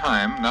a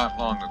time, not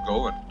long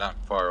ago and not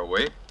far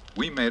away,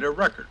 we made a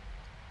record.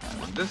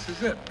 And this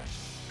is it.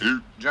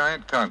 8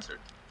 giant concert.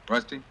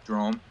 Rusty,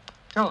 Jerome,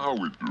 tell how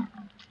we do.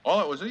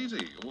 Oh, it was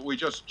easy. We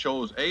just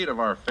chose 8 of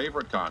our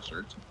favorite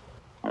concerts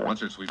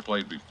we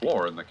played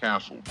before in the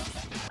castle.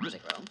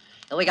 Music room.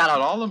 And we got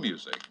all the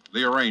music,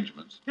 the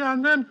arrangements. Yeah,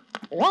 and then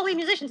all we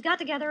musicians got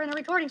together in a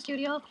recording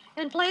studio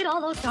and played all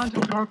those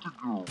concerts.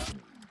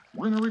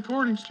 We're in a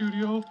recording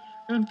studio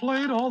and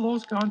played all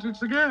those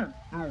concerts again.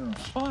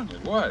 It's fun.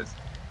 It was.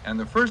 And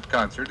the first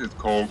concert is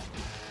called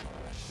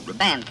the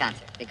band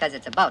concert, because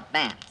it's about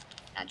bands.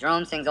 Now,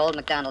 Jerome sings Old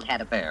MacDonald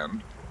Had a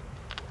Band.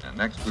 And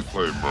next we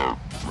play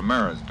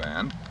Ramirez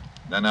Band.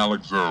 Then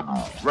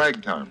Alexander's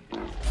Ragtime.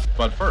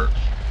 But first,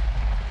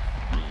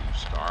 to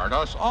start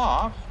us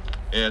off,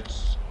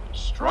 it's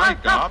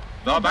Strike Up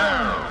the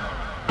Band.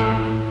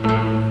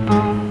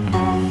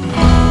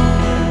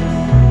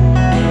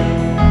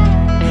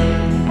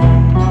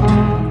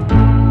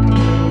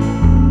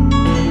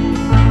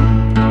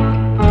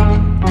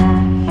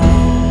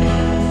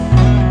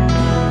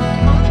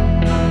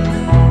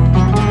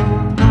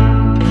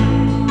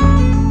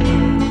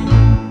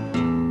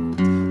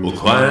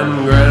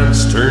 Clan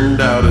Grants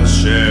turned out its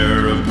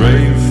share of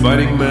brave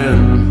fighting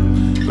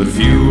men, but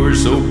few were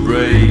so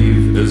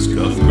brave as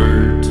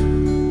Cuthbert.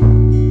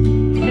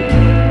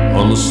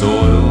 On the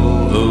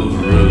soil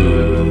of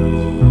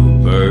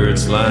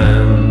Rupert's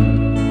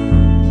land,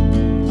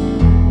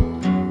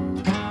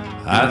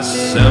 at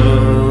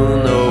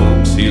 7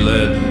 Oaks he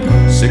led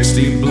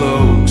 60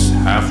 blokes,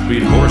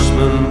 half-breed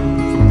horsemen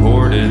from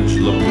Portage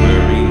La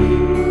Prairie.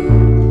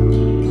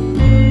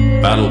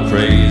 Battle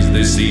crazed,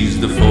 they seized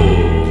the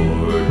fort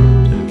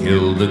and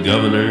killed the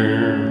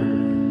governor,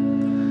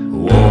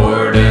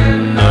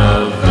 warden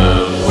of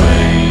the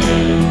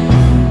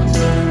plains,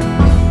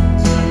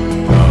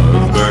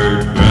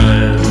 Cuthbert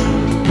Grant,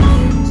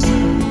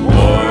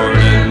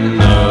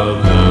 warden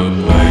of the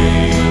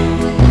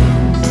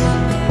plains,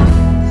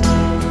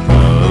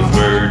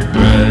 Cuthbert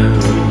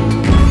Grant.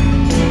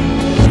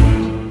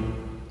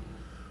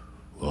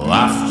 Well,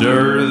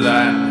 after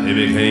that, he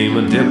became a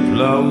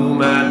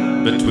diplomat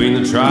between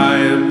the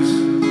tribes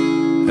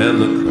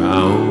and the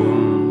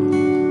crown,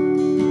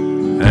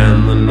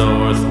 and the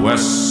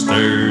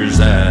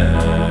Northwesters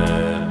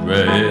at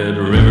Red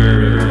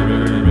River.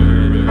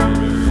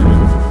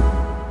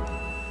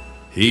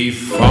 He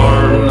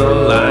farmed the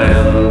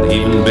land,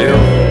 even built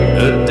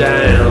a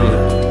dam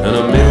and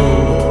a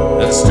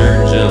mill at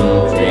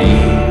Sturgeon Creek.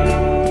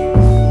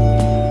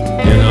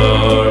 In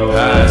our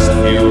past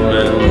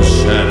human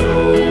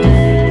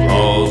shadow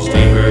falls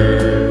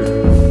deeper,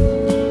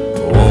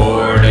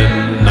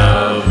 warden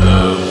of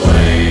the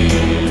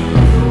plains.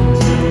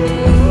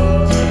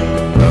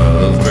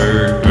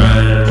 Cuthbert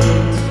Grant,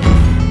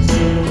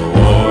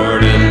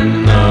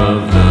 warden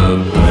of the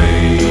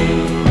plains.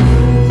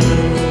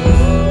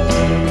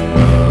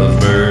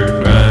 Cuthbert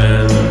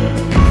Grant.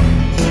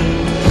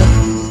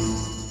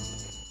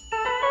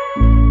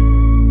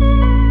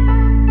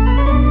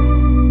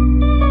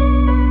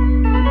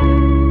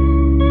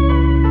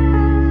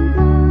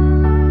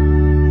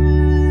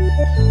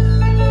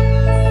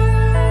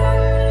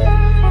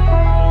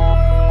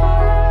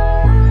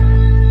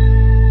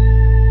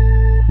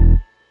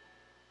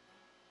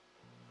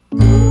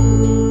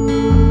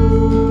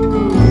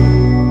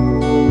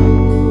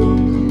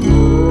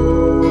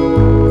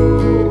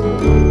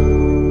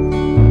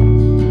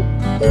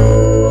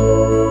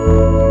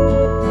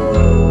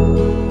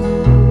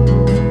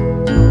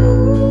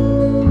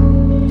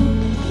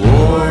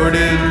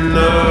 Warden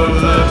of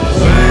the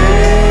plains,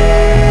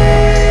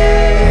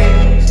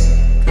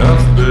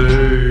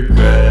 Cuthbert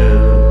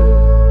Grant.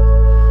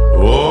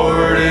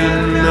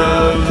 Warden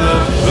of the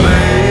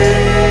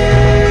plains,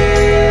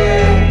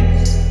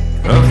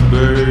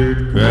 Cuthbert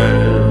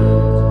Grant.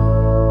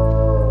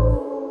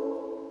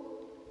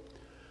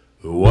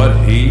 What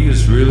he is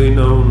really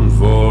known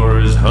for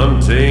is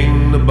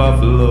hunting the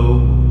buffalo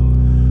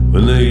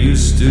when they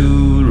used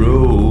to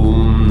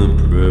roam the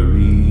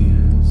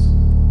prairies.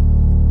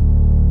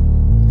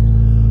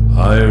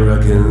 I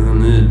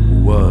reckon it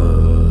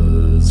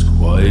was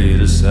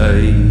quite a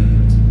sight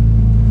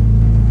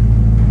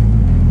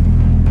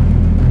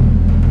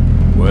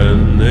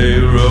when they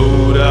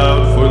rode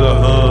out for the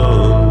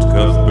hunt.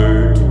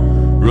 Cuthbert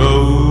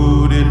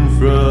rode in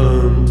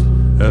front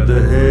at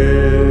the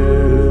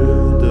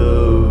head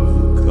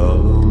of the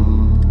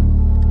column.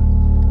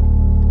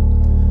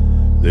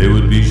 They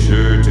would be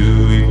sure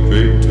to eat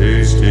great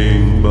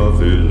tasting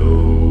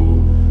buffalo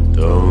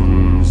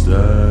tongues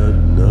that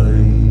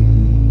night.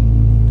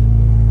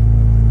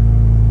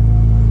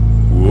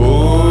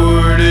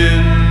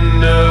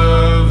 Warden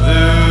of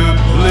the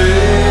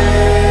plains,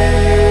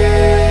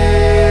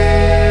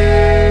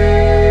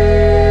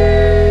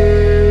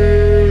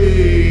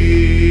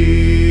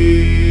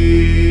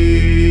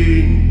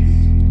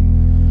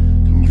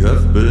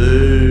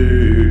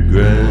 Cuthbert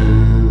Grant.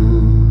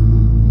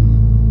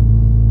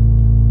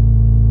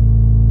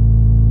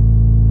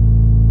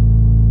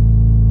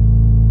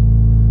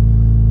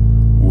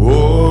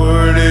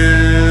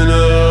 Warden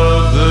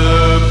of the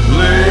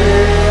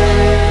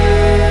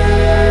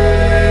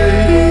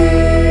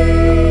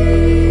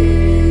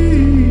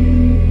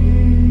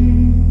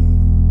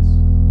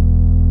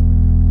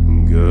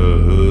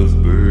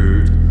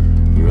Cuthbert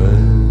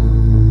Grant.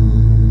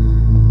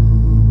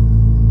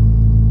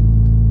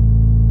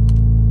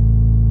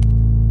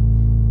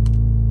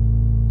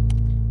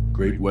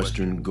 Great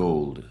Western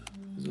Gold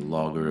is a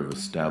lager of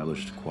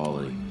established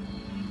quality,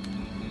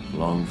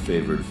 long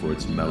favored for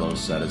its mellow,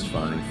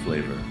 satisfying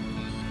flavor.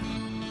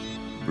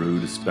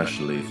 Brewed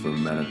especially for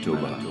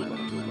Manitoba,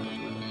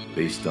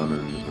 based on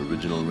an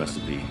original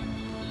recipe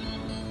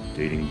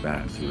dating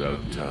back throughout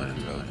time.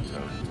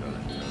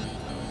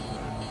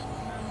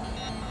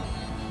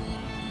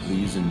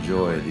 Please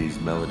enjoy these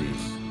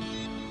melodies,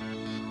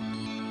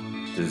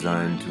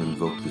 designed to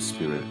invoke the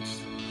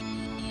spirits,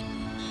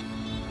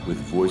 with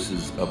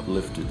voices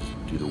uplifted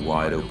to the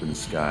wide open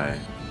sky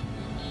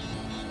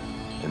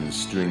and the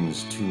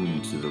strings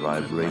tuned to the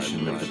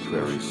vibration of the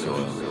prairie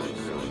soil.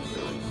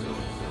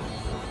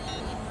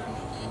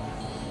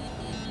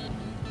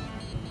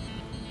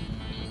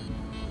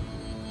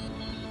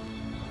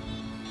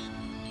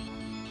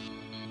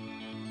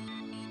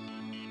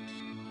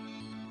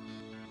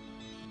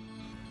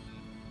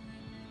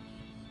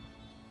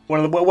 I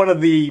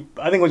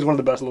think it was one of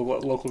the best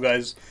local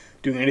guys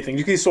doing anything.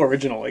 He's so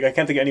original. Like, I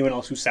can't think of anyone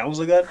else who sounds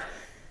like that.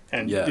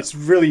 And it's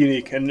really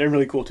unique and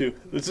really cool too.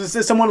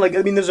 It's someone like,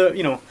 I mean, there's a,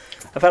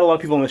 I've had a lot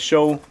of people on the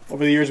show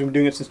over the years. We've been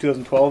doing it since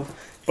 2012.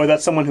 But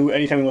that's someone who,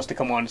 anytime he wants to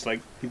come on, it's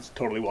like, he's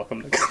totally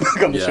welcome to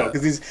come on the show.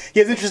 Because he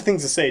has interesting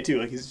things to say too.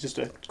 Like, he's just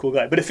a cool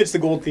guy. But it fits the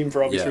gold theme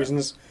for obvious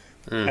reasons.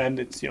 And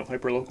it's,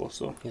 hyper local.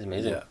 So he's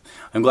amazing. Yeah.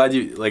 I'm glad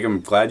you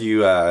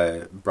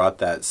brought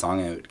that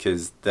song out,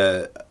 because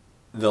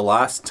the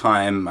last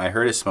time I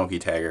heard of Smokey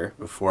Tiger,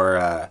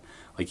 before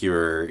like you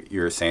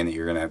were saying that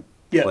you're gonna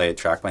play a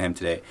track by him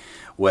today,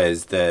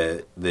 was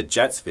the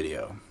Jets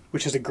video,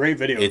 which is a great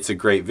video. It's a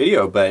great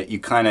video, but you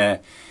kind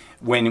of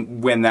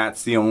when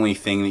that's the only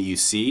thing that you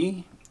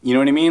see, you know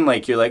what I mean?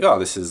 Like, you're like, oh,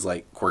 this is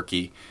like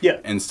quirky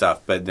and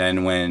stuff. But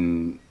then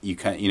when you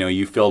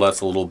you filled us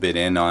a little bit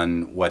in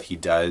on what he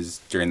does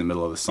during the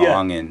middle of the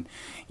song, and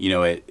you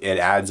know, it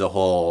adds a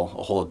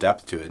whole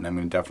depth to it, and I'm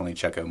going to definitely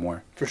check out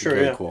more. For sure,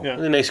 Very yeah, cool. yeah.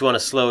 It makes you want to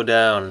slow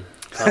down,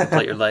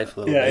 contemplate your life a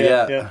little bit.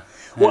 Yeah.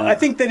 Well, I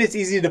think that it's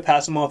easy to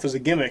pass him off as a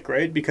gimmick,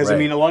 right? Because, I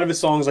mean, a lot of his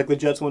songs, like the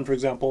Jets one, for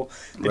example,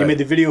 that he made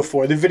the video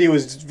for, the video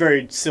is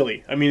very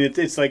silly. I mean,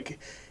 it's like,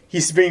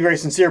 he's being very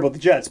sincere about the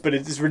Jets, but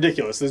it's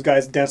ridiculous. Those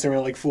guys dancing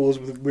around like fools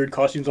with weird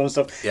costumes on and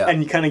stuff. Yeah.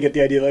 And you kind of get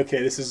the idea, like,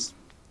 okay, this is...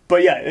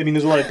 But yeah, I mean,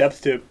 there's a lot of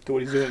depth to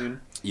what he's doing. And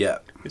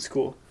it's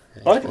cool.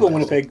 A lot of people in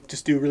Winnipeg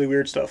just do really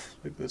weird stuff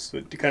like this,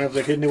 kind of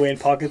like hidden away in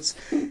pockets.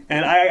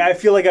 And I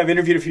feel like I've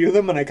interviewed a few of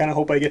them, and I kind of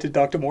hope I get to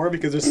talk to more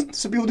because there's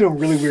some people doing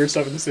really weird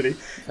stuff in the city.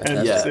 And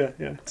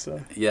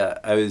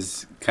I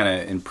was kind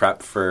of in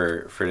prep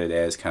for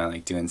today. I was kind of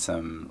like doing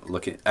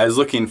I was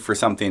looking for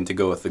something to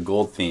go with the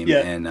gold theme,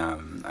 and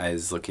I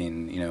was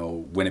looking, you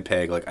know,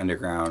 Winnipeg like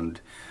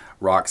underground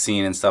rock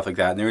scene and stuff like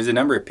that. And there was a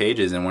number of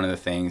pages, and one of the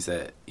things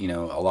that, you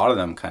know, a lot of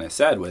them kind of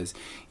said was,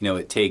 you know,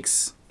 it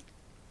takes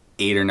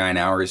 8 or 9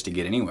 hours to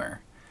get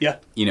anywhere. Yeah.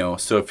 You know,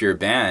 so if you're a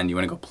band, you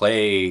want to go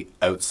play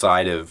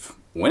outside of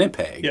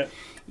Winnipeg,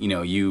 you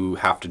know, you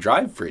have to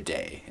drive for a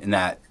day, and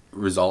that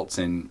results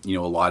in, you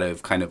know, a lot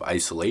of kind of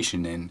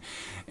isolation and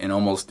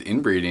almost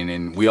inbreeding,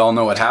 and we all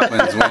know what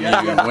happens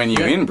when you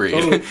inbreed.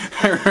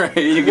 Totally. Right?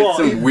 You get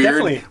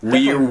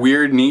some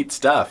weird neat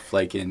stuff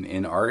like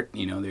in art,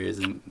 you know, there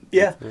isn't.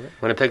 Yeah.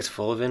 Winnipeg's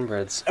full of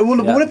inbreds. Well,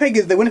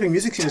 the Winnipeg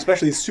music scene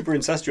especially is super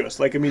incestuous.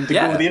 Like, I mean, to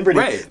go with the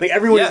inbreeding, like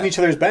everyone is in each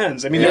other's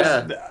bands. I mean,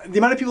 there's the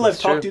amount of people I've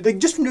talked to, like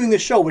just from doing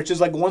this show, which is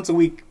like once a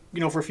week,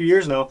 you know, for a few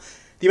years now.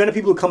 The amount of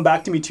people who come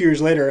back to me 2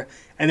 years later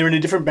and they're in a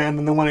different band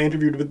than the one I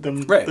interviewed with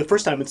them the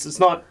first time. It's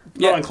not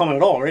uncommon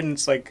at all, right? And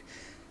it's like,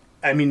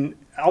 I mean,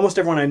 almost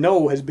everyone I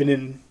know has been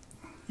in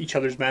each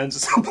other's bands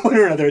at some point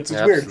or another. It's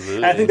weird.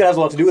 And I think that has a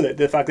lot to do with it.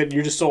 The fact that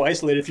you're just so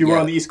isolated. If you were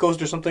on the East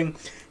Coast or something,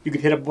 you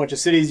could hit up a bunch of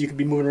cities, you could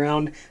be moving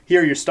around.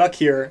 Here, you're stuck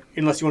here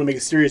unless you want to make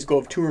a serious goal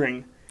of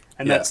touring.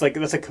 And that's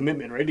a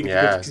commitment, right?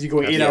 Because you're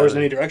going 8 hours in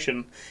any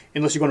direction,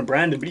 unless you're going to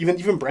Brandon. But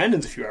even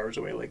Brandon's a few hours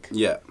away. Like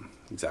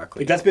exactly.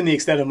 Like that's been the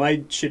extent of my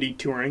shitty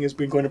touring, has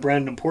been going to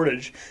Brandon and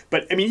Portage.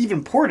 But I mean,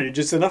 even Portage,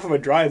 it's enough of a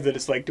drive that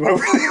it's like, do I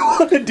really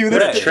want to do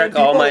this? Trek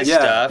all my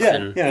stuff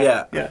and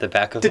the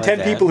back of to my 10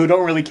 van. people who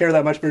don't really care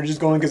that much, but are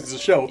just going because it's a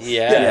show.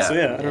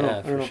 I don't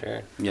know.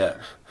 Sure. Yeah.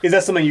 Is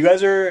that something you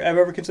guys have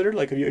ever considered?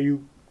 Like, are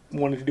you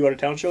wanted to do out of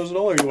town shows at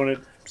all, or you want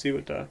to see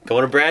what?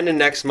 Going to Brandon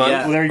next month.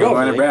 Well, there you go.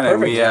 Going to Brandon.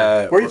 Perfect.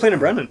 Where are you playing in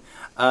Brandon?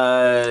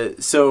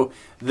 So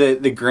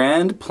the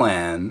grand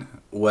plan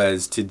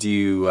was to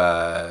do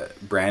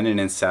Brandon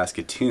and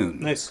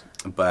Saskatoon. Nice.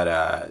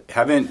 But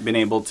haven't been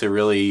able to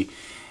really,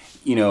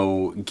 you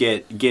know,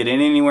 get in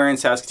anywhere in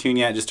Saskatoon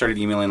yet. Just started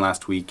emailing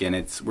last week,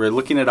 and we're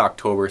looking at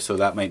October, so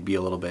that might be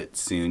a little bit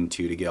soon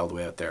too to get all the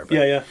way out there.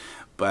 But,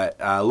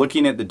 But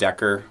looking at the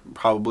Decker,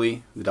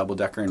 probably the double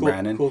Decker in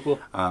Brandon, cool.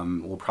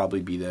 Will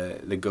probably be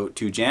the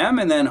go-to jam,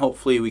 and then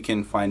hopefully we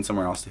can find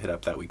somewhere else to hit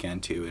up that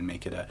weekend too, and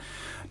make it a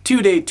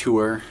 2-day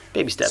tour.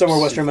 Baby steps. Somewhere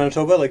western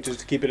Manitoba, like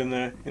just to keep it in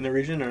the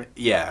region, or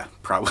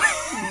probably.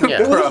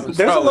 There's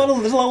a lot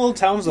of little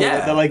towns though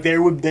that like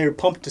they're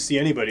pumped to see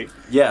anybody.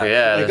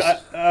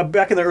 Like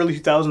back in the early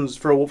 2000s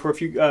for a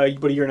few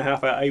about a year and a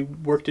half, I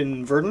worked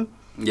in Verdun.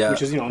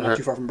 Which is, you know, not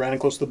too far from Brandon,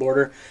 close to the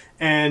border.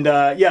 And,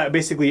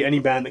 basically any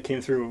band that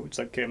came through, it's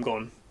like, okay, I'm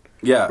going.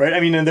 Yeah. Right? I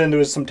mean, and then there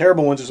was some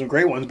terrible ones, there's some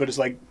great ones, but it's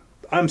like,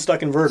 I'm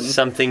stuck in Verdun.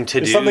 Something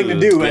to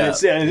do. And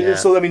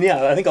so, I mean,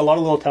 I think a lot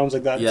of little towns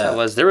like that.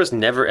 There was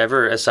never,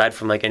 ever, aside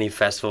from like any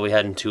festival we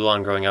had in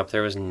Toulon growing up,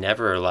 there was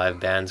never live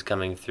bands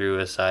coming through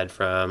aside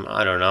from,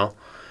 I don't know,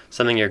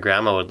 something your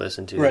grandma would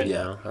listen to, you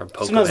know, or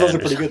polka Sometimes those are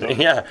band or pretty good,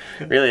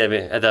 something. Really, I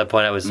mean, at that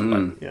point I was,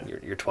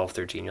 you're 12,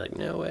 13, you're like,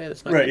 no way,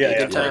 that's not going to be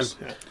a good time.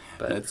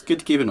 But it's good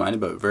to keep in mind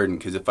about Verdun,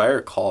 because if I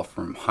recall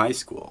from high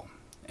school,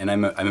 and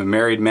I'm a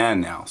married man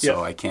now,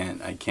 so I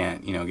can't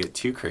you know, get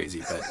too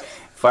crazy, but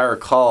if I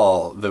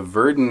recall, the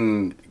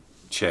Verdun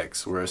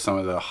chicks were some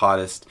of the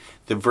hottest.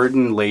 The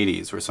Verdun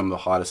ladies were some of the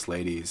hottest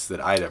ladies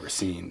that I'd ever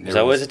seen. There's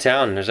always a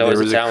town. There's always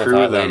a town with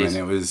hot ladies.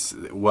 And it was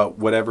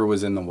whatever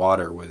was in the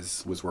water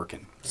was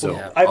working. So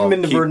I haven't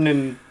been to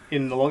Verdun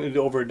in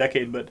over a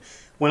decade, but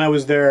when I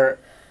was there,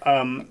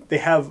 they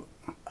have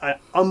an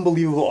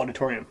unbelievable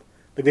auditorium.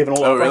 Like they have an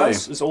old opera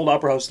house. This old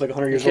opera house, like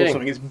 100 years old or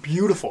something. It's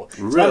beautiful. It's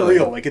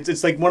unreal. Like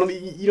it's like one of the,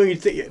 you know, you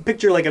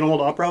picture like an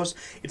old opera house.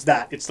 It's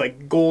that. It's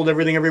like gold,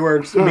 everything everywhere.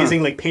 It's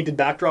amazing, like painted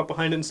backdrop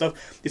behind it and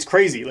stuff. It's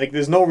crazy. Like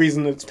there's no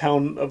reason this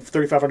town of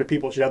 3,500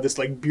 people should have this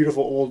like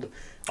beautiful old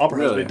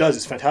opera house, but it does.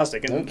 It's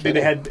fantastic. And they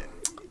had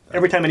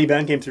every time any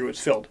band came through, it's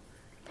filled.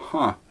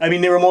 I mean,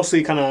 they were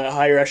mostly kind of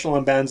higher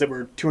echelon bands that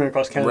were touring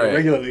across Canada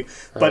regularly,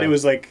 but it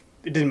was like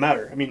it didn't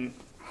matter. I mean.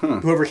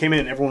 Whoever came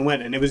in, everyone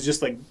went, and it was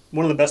just like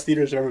one of the best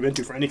theaters I've ever been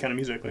to for any kind of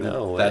music. Like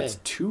no way. That's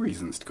 2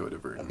 reasons to go to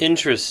Verdun.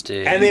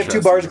 Interesting. And they have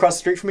 2 bars across the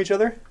street from each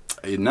other.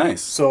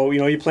 Nice. So,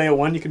 you play at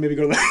one, you can maybe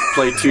go to the...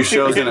 Play 2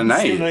 shows in a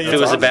night. If it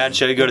was a bad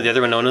show, you go to the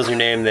other one, no one knows your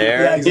name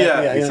there. Yeah,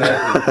 exactly. Yeah,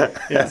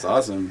 exactly. That's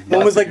awesome.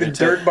 One was like the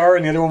dirt bar,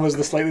 and the other one was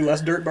the slightly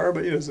less dirt bar,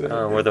 but it was...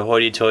 Where the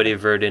hoity-toity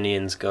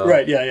Verdinians go.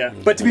 Right, yeah.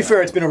 But to be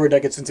fair, it's been over a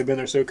decade since I've been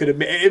there, so it could have...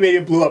 Maybe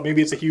it blew up.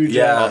 Maybe it's a huge...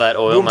 all that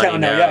oil money boomtown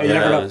now. Yeah, you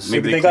never know.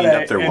 Maybe they got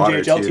got up their an water,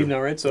 NJHL too. team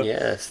now, right? So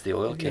Yes, the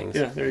Oil Kings.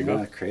 Yeah, there you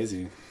go.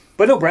 Crazy.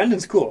 But no,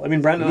 Brandon's cool. I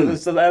mean, Brandon, I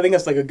think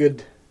that's like a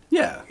good...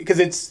 Yeah. Because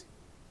it's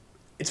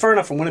far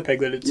enough from Winnipeg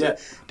that it's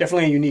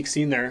definitely a unique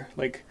scene there.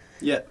 Like,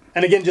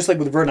 and again, just like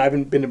with Verdun, I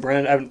haven't been to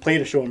Brandon. I haven't played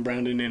a show in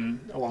Brandon in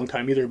a long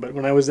time either. But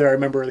when I was there, I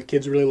remember the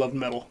kids really loved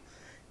metal.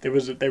 They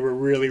were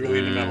really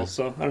into metal.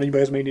 So I don't know. You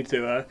guys may need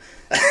to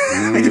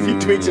make a few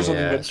tweaks or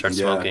something. But start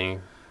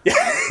smoking. You're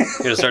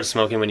gonna start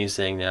smoking when you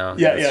sing now.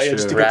 Yeah.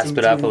 Just to rasp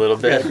it up a little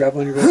bit. Yeah, grab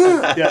on your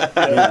voice.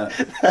 Yeah.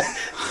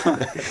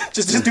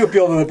 just to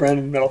appeal to the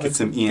Brandon metal. Get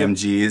some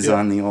EMGs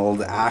on the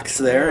old axe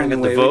there, and the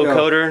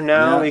vocoder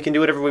now. We can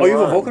do whatever we want. Oh, you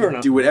have a vocoder now?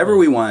 Do whatever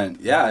we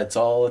want. Yeah, it's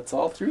all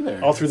through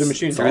there. All through the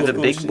machine. Through the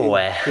big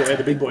boy. Yeah,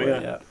 the big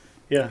boy.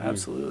 Yeah,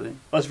 absolutely.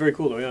 That's very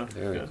cool, though. Yeah,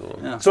 very cool.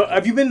 Yeah. So,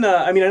 have you been?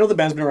 I mean, I know the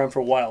band's been around for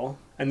a while,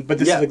 but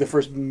this is like the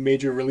first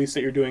major release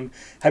that you're doing.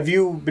 Have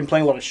you been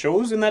playing a lot of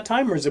shows in that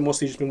time, or has it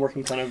mostly just been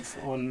working kind of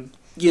on?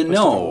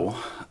 To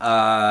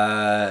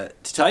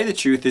tell you the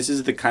truth, this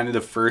is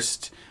the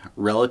first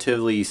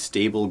relatively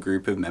stable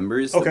group of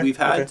members that we've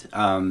had.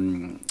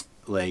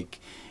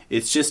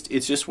 It's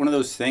just one of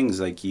those things.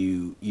 Like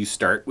you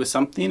start with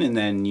something, and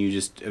then you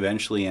just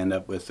eventually end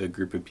up with a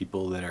group of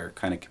people that are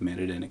kind of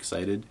committed and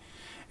excited.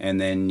 And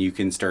then you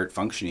can start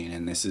functioning.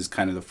 And this is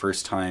kind of the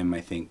first time,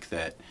 I think,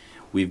 that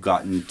we've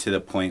gotten to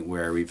the point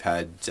where we've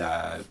had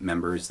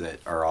members that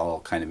are all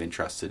kind of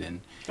interested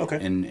in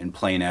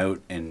playing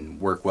out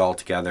and work well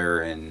together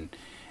and,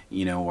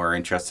 are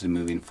interested in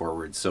moving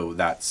forward. So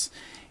that's,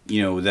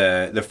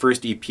 the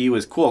first EP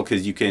was cool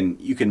because you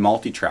can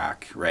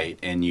multi-track, right?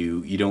 And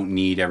you don't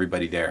need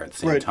everybody there at the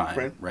same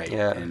time, right?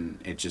 Yeah. And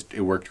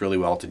it worked really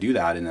well to do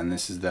that. And then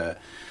this is the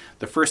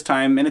first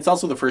time, and it's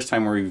also the first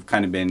time where we've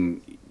kind of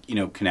been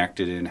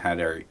connected and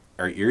had our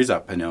ears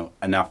up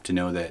enough to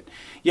know that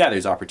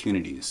there's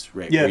opportunities,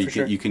 right? Yeah,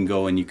 where you can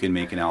go and you can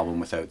make an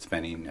album without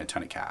spending a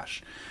ton of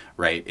cash,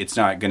 right? It's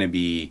not going to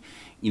be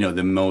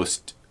the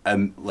most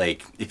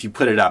if you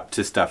put it up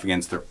to stuff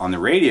on the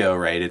radio,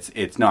 right?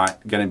 It's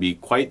not going to be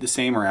quite the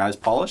same or as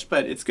polished,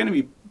 but it's going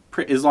to be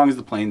as long as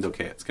the plane's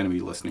okay, it's going to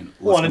be listening.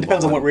 Well, and it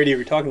depends on what radio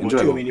you're talking about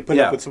too. I mean, you put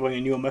it up with somebody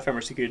in UMFM or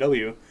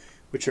CKW,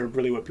 which are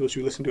really what people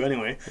should listen to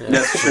anyway.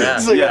 That's true.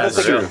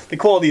 That's true. The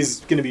quality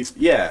is going to be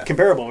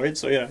comparable, right?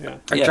 So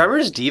Are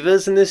drummers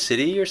divas in this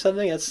city or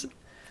something?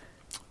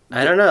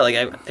 I don't know. Like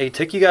it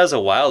took you guys a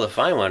while to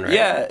find one, right?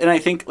 Yeah, and I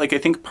think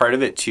part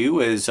of it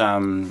too is I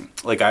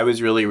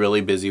was really,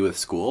 really busy with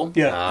school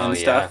and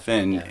stuff,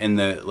 and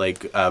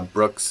the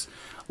Brooks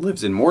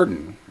lives in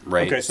Morden,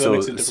 right? Okay,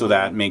 so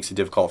that makes it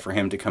difficult for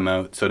him to come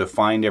out. So to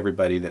find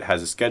everybody that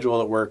has a schedule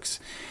that works.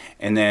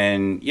 And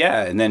then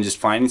just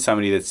finding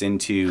somebody that's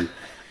into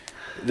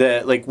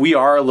we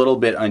are a little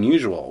bit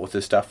unusual with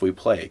the stuff we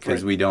play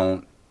because we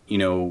don't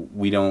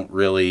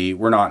really,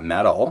 we're not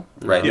metal,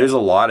 right? There's a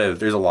lot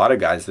of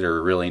guys that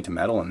are really into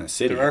metal in this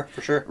city. There are,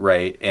 for sure.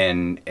 Right.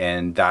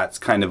 And that's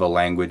kind of a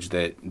language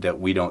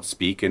that we don't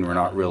speak and we're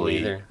not really.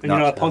 And you're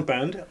not a punk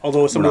band,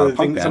 although some of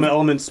the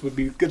elements would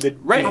be good.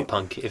 Right.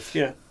 Punk, if.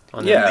 Yeah.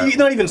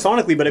 Not even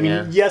sonically, but I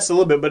mean, yes, a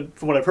little bit. But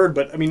from what I've heard,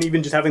 but I mean,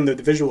 even just having the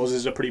visuals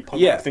is a pretty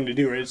punk thing to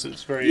do, right?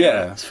 It's very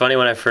It's funny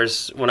when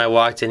I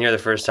walked in here the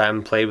first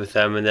time, played with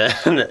them, and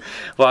then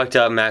walked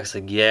out. Max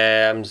like,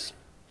 I'm just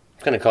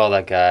gonna call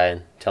that guy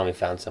and tell him he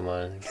found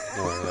someone.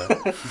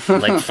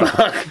 I'm like,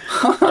 fuck.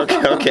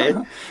 Okay.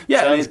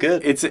 Yeah, sounds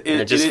good.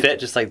 It just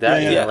fit just like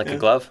that, like a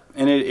glove.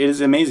 And it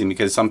is amazing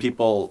because some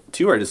people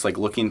too are just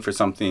looking for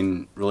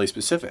something really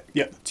specific.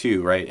 Yeah.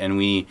 Too right, and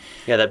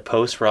that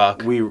post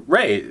rock. We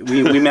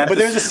met. But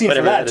there's a scene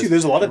for that too.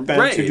 There's a lot of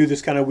bands who do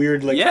this kind of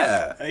weird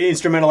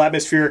instrumental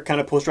atmosphere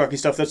kind of post rocky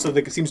stuff. That's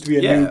something that seems to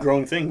be a new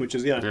growing thing, which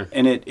is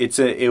And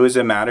it was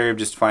a matter of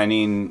just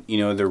finding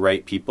the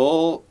right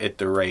people at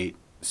the right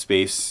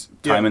space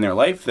time in their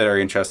life that are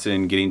interested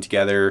in getting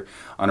together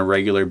on a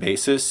regular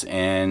basis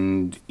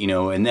and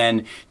and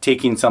then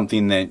taking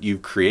something that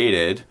you've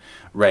created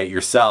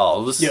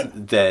yourselves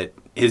that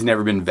has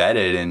never been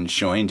vetted and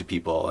showing to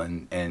people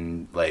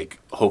and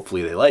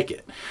hopefully they like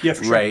it for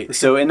sure, right for sure.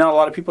 So and not a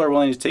lot of people are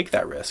willing to take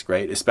that risk,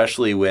 right?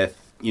 Especially with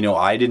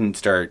I didn't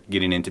start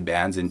getting into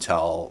bands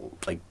until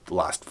the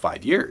last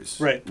 5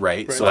 years. Right.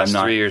 So last I'm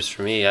not 3 years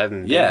for me. I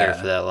haven't been here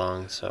for that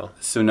long. So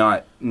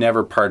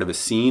never part of a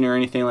scene or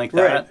anything like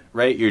that.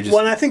 Right. You're just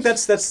and I think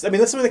that's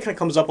something that kind of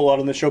comes up a lot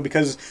on the show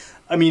because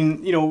I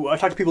mean I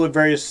talk to people at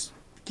various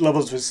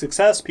levels of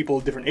success, people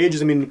of different ages.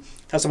 I mean,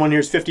 have someone here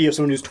who's 50, have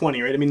someone who's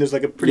 20, right? I mean, there's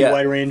a pretty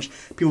wide range.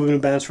 People have been in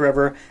bands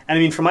forever. And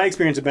I mean, from my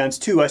experience in bands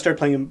too, I started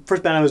playing,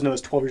 first band I was in, I was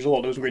 12 years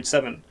old. I was in grade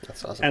 7.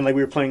 That's awesome. And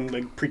we were playing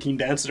preteen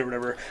dances or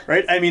whatever,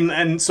 right? I mean,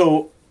 and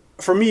so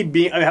for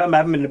me, I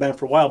haven't been in a band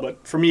for a while,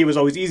 but for me it was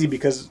always easy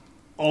because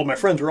all of my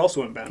friends were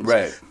also in bands.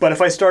 Right. But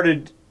if I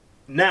started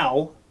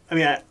now, I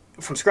mean,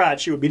 from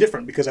scratch, it would be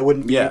different because I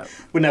wouldn't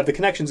have the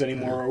connections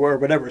anymore or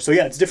whatever. So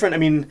yeah, it's different. I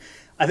mean,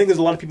 I think there's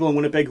a lot of people in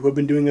Winnipeg who have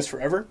been doing this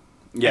forever.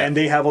 Yeah. And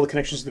they have all the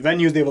connections to the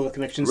venues, they have all the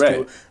connections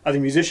to other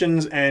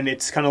musicians, and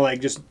it's kind of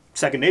like just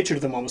second nature to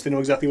them almost. They know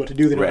exactly what to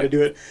do, they know how to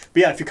do it.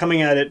 But yeah, if you're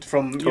coming at it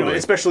from, you know,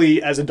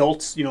 especially as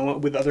adults, you know,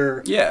 with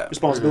other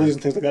responsibilities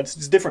and things like that,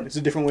 it's different. It's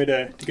a different way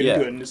to get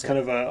into it, and it's kind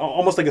of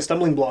almost like a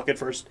stumbling block at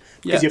first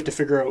because you have to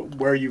figure out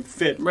where you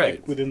fit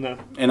like, within the...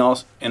 And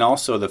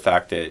also the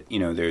fact that, you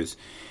know,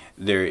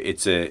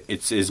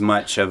 it's as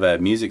much of a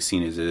music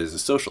scene as it is a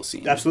social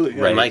scene. Absolutely.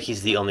 Yeah. Right.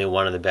 Mikey's the only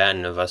one in the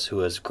band of us who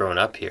has grown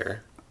up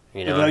here.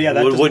 You know,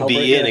 would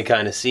be in a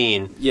kind of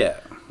scene. Yeah.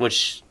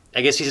 Which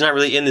I guess he's not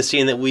really in the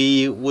scene that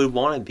we would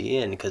want to be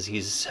in because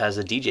has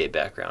a DJ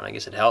background. I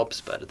guess it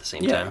helps, but at the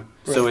same time.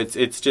 So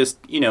it's just,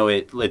 you know,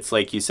 it's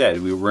like you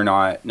said,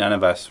 none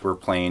of us were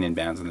playing in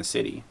bands in the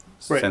city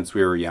since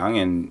we were young,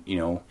 and you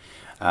know,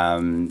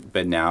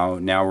 but now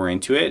we're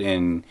into it,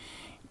 and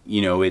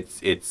you know,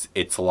 it's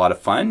a lot of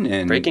fun,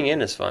 and breaking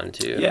in is fun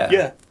too.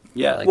 Yeah.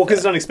 Like well, because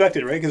it's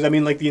unexpected, right? Because I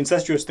mean, like the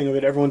incestuous thing of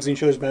it, everyone's seen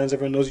each other's bands,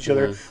 everyone knows each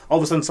other. All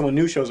of a sudden, someone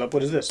new shows up.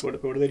 What is this?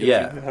 What do they do?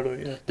 How do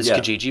they, This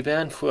Kijiji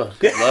band?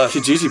 Good luck.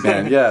 Kijiji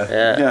band,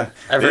 yeah.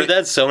 I've heard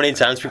that so many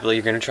times. People are like,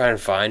 you're going to try and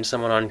find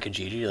someone on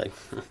Kijiji, like,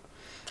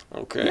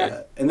 okay.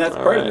 Yeah, and that's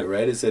part of it,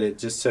 right? Is that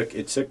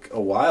it took a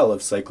while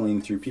of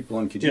cycling through people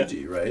on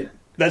Kijiji, right?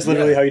 That's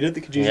literally how you did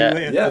the Kijiji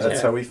way. Yeah,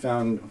 that's how we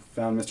found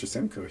Mr.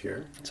 Simcoe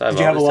here. Did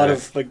you have a lot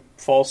of like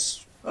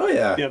false? Oh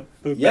yeah,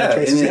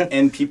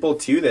 and people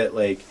too that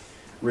like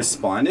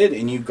responded,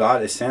 and you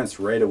got a sense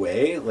right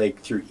away,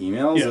 like through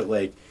emails, that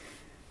like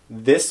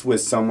this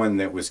was someone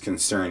that was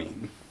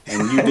concerning,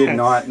 and you did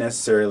not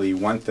necessarily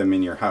want them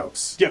in your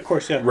house. Yeah, of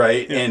course,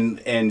 right,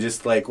 and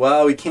just like,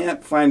 well, we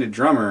can't find a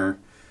drummer,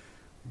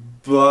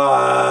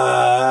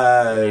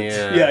 but you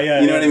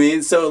know what I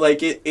mean. So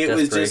like it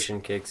was just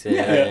desperation kicks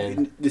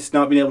in. Just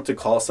not being able to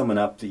call someone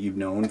up that you've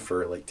known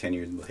for like 10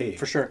 years, and hey,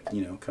 for sure,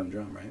 you know, come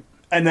drum, right?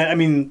 And then, I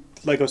mean,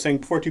 like I was saying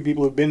before, two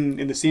people who've been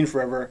in the scene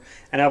forever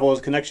and have all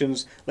those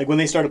connections, like when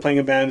they started playing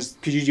in bands,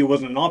 Kijiji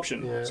wasn't an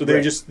option. Yeah. So they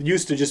were just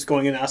used to just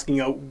going and asking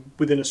out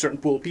within a certain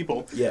pool of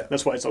people. Yeah.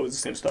 That's why it's always the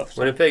same stuff.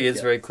 So. Winnipeg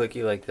is very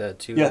cliquey like that,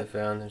 too, I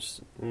found.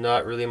 There's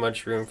not really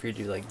much room for you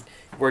to, like,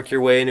 work your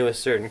way into a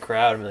certain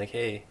crowd and be like,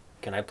 hey,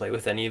 can I play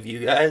with any of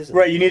you guys?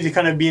 Right, you need to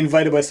kind of be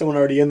invited by someone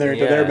already in there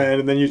into their band,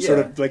 and then you sort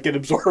of like get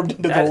absorbed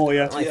into the whole,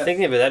 Like,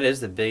 thinking of it, that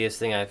is the biggest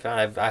thing I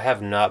found. I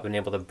have not been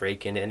able to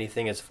break into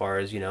anything as far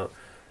as, you know,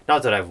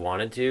 not that I've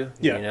wanted to,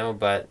 you know,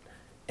 but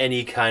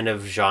any kind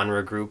of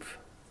genre group,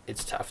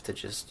 it's tough to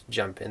just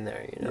jump in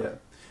there, you know. Yeah.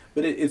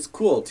 But it's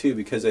cool, too,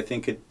 because I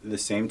think the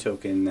same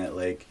token that,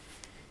 like,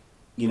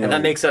 you know... And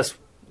that makes us,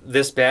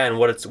 this band,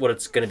 what it's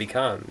going to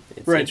become.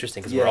 It's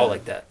interesting, because we're all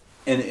like that.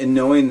 And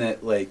knowing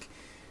that, like,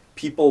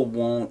 people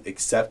won't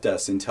accept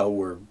us until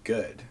we're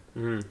good.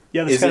 Mm.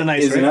 Yeah, that's kind of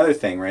nice, is another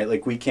thing, right?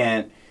 Like, we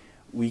can't,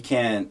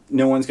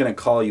 no one's going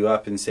to call you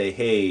up and say,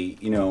 hey,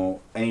 you know,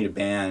 I need a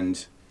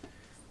band...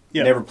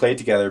 Never played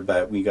together,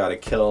 but we got to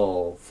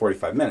kill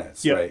 45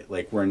 minutes, right?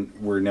 Like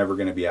we're never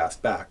going to be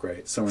asked back,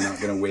 right? So we're not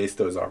going to waste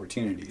those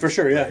opportunities. For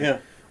sure, yeah.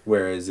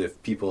 Whereas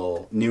if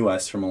people knew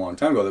us from a long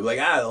time ago, they'd be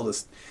like,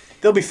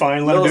 they'll be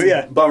fine. Let them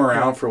do, bum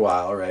around for a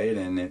while, right?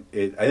 And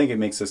I think it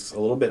makes us a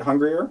little bit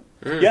hungrier.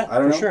 Yeah, I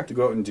don't know, sure. to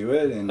go out and do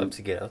it and love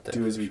to get out there,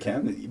 do as we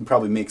can. It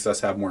probably makes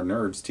us have more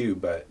nerves too,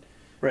 but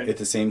at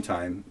the same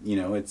time, you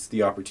know, it's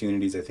the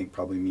opportunities I think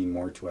probably mean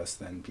more to us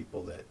than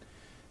people that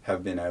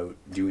have been out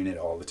doing it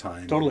all the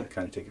time. Totally. And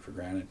kind of take it for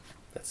granted.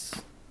 That's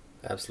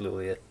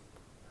absolutely it.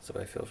 That's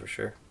what I feel for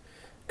sure.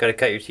 Got to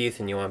cut your teeth,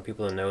 and you want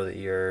people to know that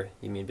you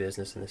mean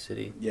business in the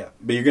city. Yeah,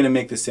 but you're going to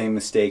make the same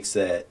mistakes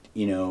that,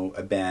 you know,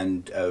 a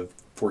band of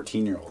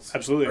 14-year-olds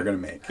are going to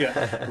make.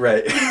 Yeah.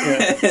 Right.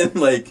 And,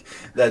 like,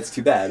 that's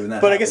too bad when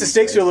that But I guess the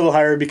stakes are a little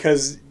higher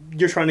because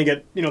you're trying to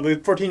get, you know, the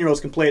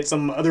 14-year-olds can play at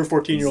some other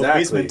 14-year-old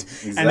basement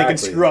and they can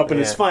screw up and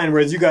it's fine.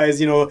 Whereas you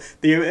guys, you know,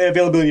 the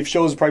availability of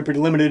shows is probably pretty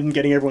limited and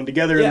getting everyone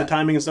together and the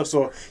timing and stuff.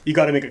 So you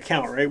got to make it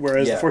count, right?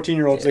 Whereas the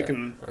 14-year-olds, they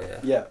can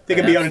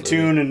be out of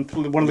tune and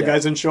one of the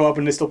guys didn't show up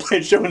and they still play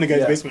a show in the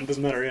guy's basement. It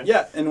doesn't matter.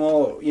 Yeah, and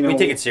we'll, you know, we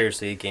take it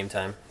seriously at game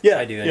time. Yeah,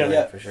 I do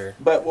anyway, for sure.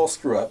 But we'll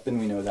screw up and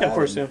we know that. Yeah, of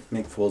course,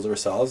 make fools of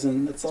ourselves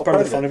and it's all part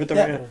of the fun of it,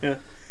 though.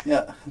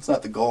 Yeah, it's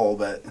not the goal,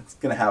 but it's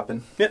gonna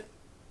happen. Yeah,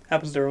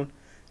 happens to everyone.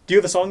 Do you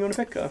have a song you want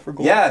to pick for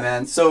goal? Yeah,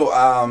 man. So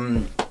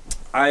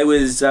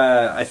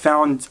I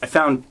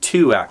found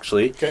two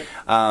actually. Okay.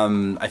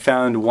 I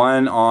found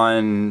one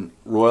on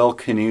Royal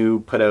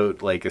Canoe put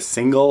out like a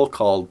single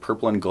called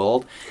Purple and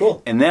Gold.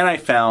 Cool. And then I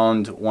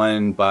found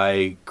one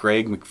by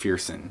Greg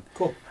McPherson.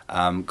 Cool.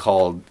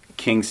 Called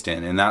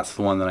Kingston, and that's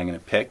the one that I'm going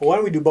to pick. Well, why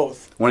don't we do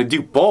both? Want to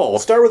do both? We'll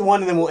start with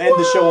one, and then we'll end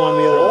the show on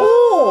the other one.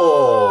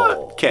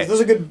 Oh, okay.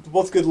 Those are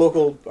both good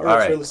local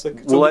artists. All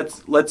right. Well,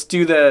 let's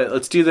do the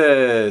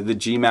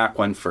GMAC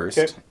one first.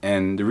 Okay.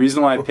 And the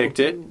reason why I picked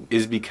it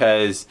is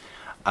because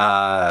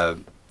I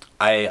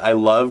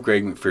love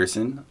Greg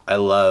McPherson. I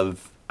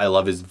love I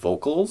love his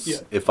vocals. Yeah.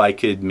 If I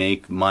could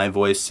make my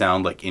voice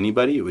sound like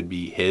anybody, it would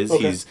be his.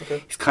 Okay,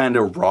 He's kind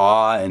of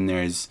raw, and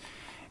there's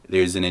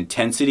an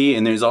intensity,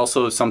 and there's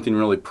also something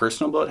really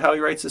personal about how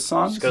he writes his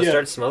songs. Just go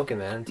start smoking,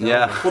 man.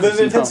 Yeah. Well, there's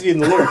an intensity in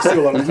the lyrics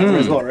too a lot of the time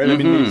as well, right? I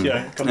mean,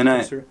 it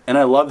comes through. And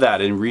I love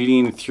that. And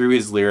reading through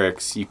his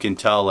lyrics, you can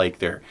tell like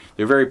they're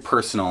very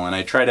personal. And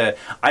I try to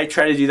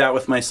do that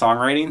with my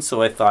songwriting.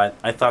 So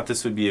I thought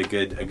this would be a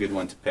good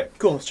one to pick.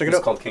 Cool. Let's check it out.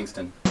 It's called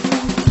Kingston.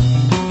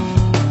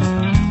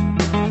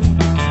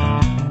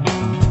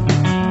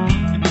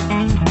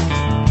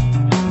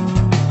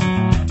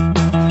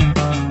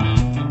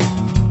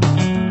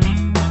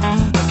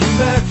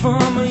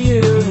 From a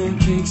year in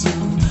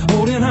Kingston,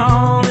 holding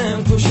on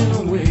and pushing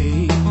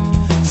away,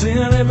 seeing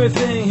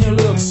everything here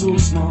looks so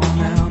small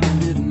now, and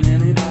didn't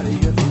anybody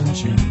ever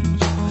change?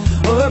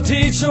 Well, they'll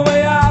teach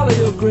away all of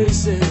your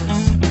graces,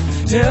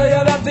 tell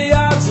you that the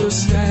odds are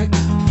stacked.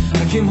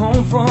 I came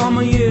home from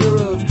a year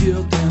of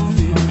guilt and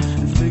fear,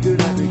 and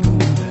figured I'd be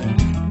going back.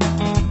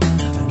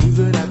 I knew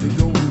that I'd be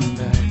going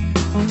back.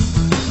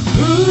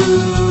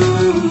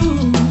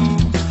 Ooh,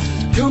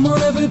 come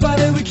on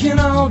everybody, we can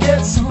all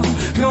get some.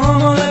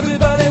 Come on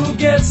everybody, we'll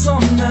get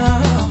some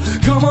now.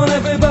 Come on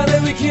everybody,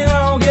 we can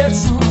all get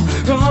some.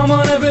 Come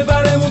on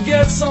everybody, we'll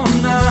get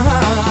some now.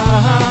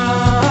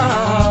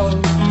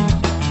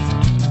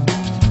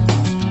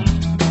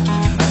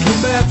 I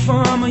came back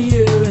from a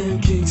year in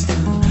Kingston.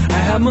 I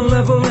had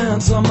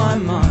malevolence on my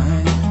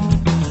mind.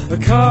 The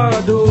car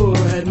door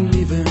hadn't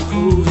even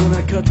closed when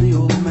I cut the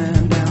old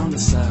man down to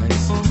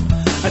size.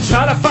 I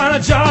tried to find a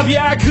job,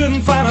 yeah, I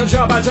couldn't find a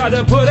job. I tried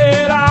to put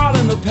it all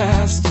in the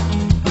past.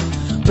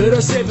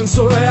 Better safe than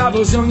sorry, I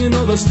was young, you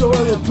know the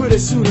story, but pretty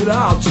soon it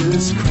all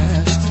just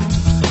crashed.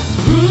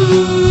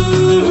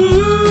 Ooh,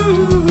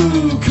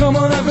 come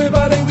on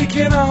everybody, we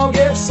can all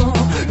get some.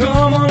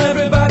 Come on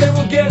everybody,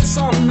 we'll get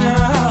some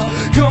now.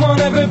 Come on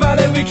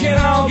everybody, we can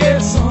all get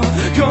some.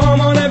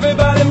 Come on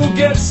everybody, we'll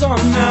get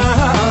some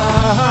now.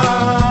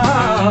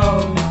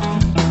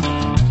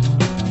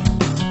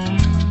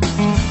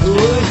 Well,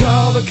 they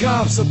call the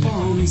cops up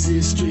on Easy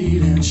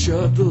Street and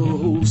shut the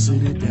whole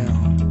city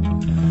down,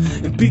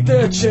 and beat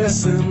their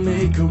chests and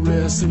make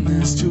arrests in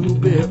this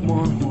two-bit,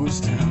 one-horse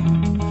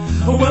town.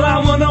 Well, I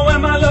wonder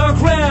when my luck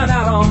ran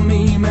out on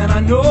me, man, I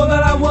know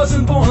that I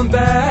wasn't born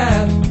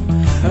bad.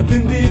 I've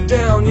been beat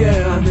down,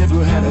 yeah, I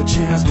never had a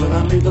chance, but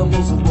I made the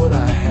most of what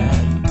I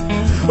had.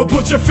 Well,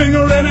 put your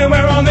finger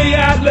anywhere on the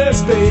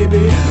atlas,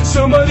 baby,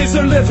 somebody's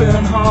a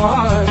living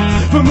hard.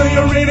 From the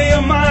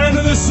uranium mine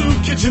to the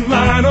soup kitchen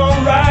line, all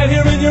right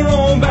here in your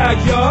own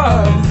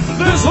backyard.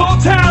 There's whole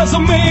towns are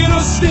made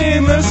of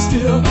stainless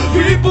steel,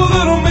 people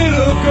that are made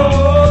of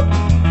gold.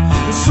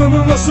 And some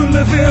of us are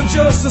living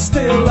just to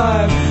stay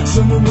alive.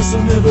 Some of us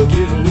will never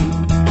get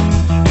old.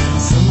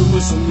 Some of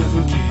us will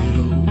never get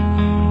old.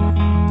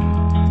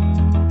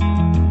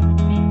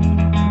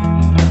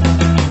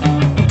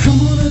 Come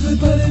on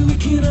everybody, we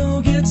can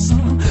all get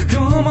some.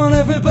 Come on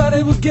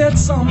everybody, we'll get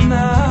some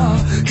now.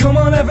 Come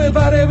on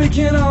everybody, we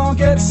can all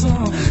get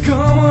some.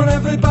 Come on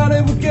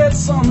everybody, we'll get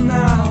some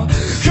now.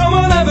 Come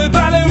on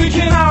everybody, we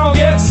can all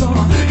get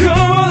some.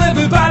 Come on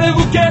everybody,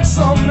 we'll get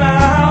some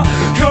now.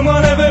 Come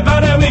on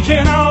everybody, we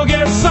can all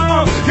get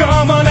some.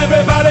 Come on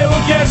everybody,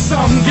 we'll get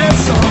some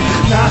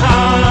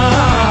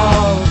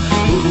now.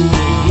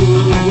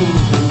 Ooh,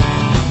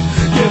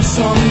 get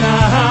some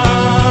now.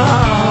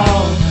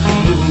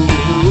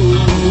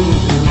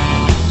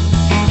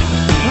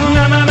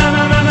 Na na na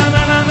na na na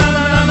na na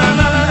na na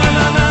na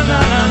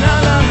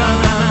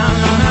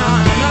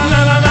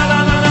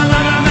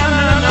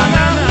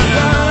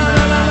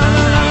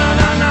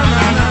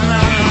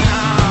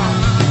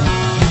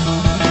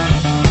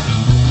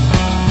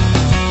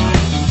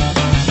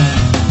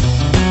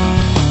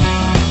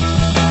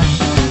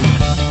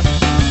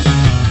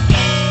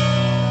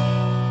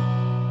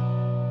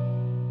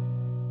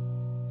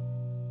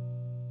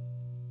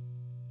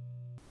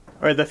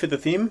All right, that fit the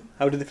theme.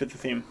 How did they fit the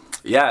theme?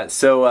 Yeah,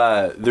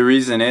 so the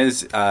reason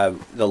is the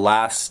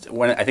last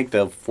one. I think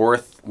the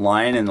fourth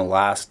line in the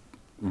last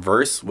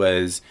verse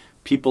was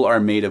 "People are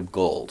made of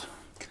gold."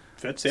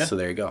 Fits, yeah. So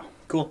there you go.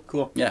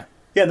 Cool. Yeah.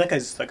 Yeah, and that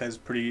guy's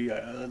pretty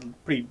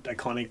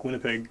iconic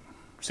Winnipeg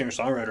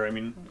singer-songwriter. I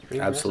mean,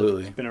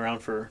 absolutely, he's been around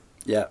for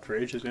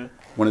ages. Yeah.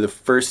 One of the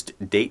first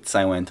dates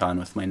I went on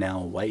with my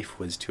now wife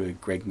was to a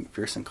Greg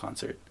McPherson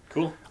concert.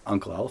 Cool.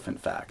 Uncle Elephant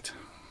fact.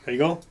 There you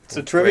go. It's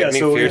a trivia.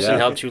 Greg McPherson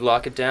helped you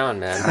lock it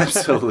down, man.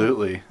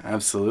 Absolutely. I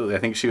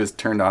think she was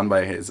turned on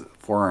by his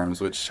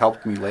forearms, which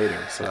helped me later.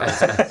 So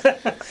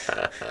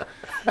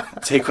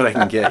take what I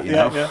can get, you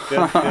know?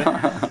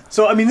 Yeah.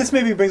 So, I mean, this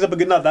maybe brings up a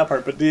good, not that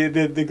part, but the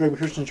Greg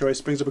McPherson choice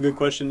brings up a good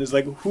question. Is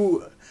like,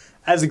 who,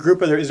 as a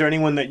group, is there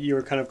anyone that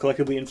you're kind of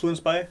collectively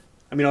influenced by?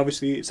 I mean,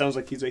 obviously, it sounds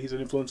like he's an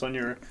influence on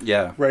your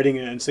writing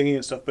and singing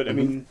and stuff, but I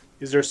mean,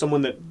 is there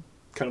someone that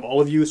kind of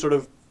all of you sort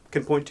of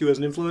can point to as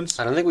an influence?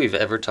 I don't think we've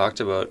ever talked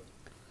about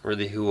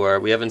really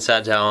we haven't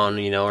sat down,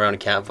 around a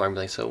campfire and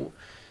be like, so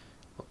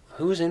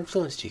Who's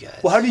influenced you guys?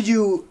 Well, how did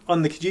you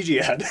on the Kijiji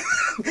ad?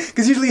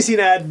 Because usually you see an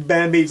ad,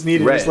 band meets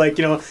needed. Right. It's like,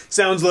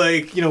 sounds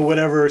like,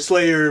 whatever,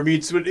 Slayer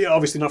meets,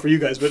 obviously not for you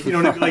guys, but,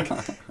 like,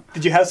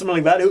 did you have something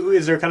like that?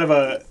 Is there kind of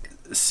a...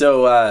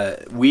 So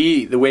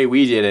the way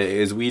we did it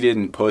is we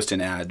didn't post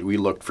an ad. We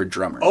looked for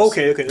drummers.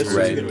 Okay. This is a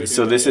Right. good way to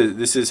So do it,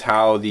 this is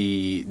how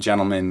the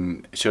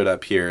gentleman showed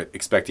up here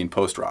expecting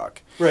post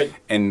rock. Right.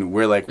 And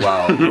we're like,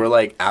 wow, we're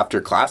like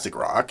after classic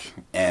rock,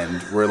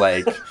 and we're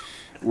like.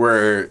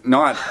 We're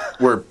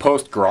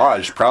post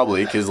garage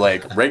probably, because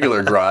like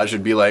regular garage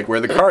would be like where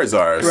the cars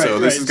are. So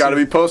this has got to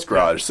be post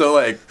garage. So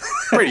like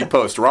pretty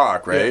post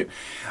rock, right?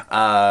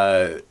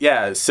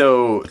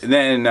 So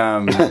then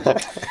and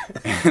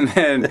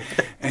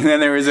then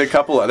there was a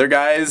couple other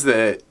guys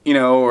that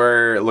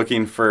were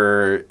looking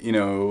for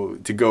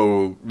to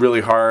go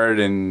really hard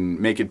and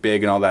make it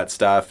big and all that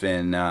stuff.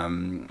 And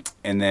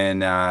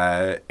then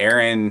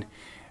Aaron,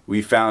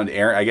 we found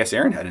Aaron. I guess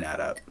Aaron had an ad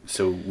up,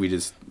 so we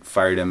just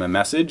fired him a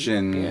message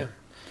and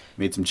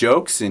made some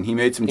jokes, and he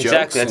made some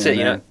jokes. Exactly, that's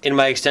it. In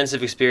my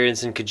extensive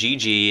experience in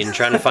Kijiji and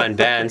trying to find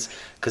bands,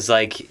 because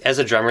like as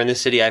a drummer in the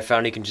city, I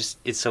found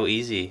it's so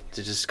easy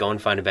to just go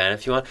and find a band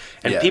if you want.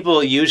 And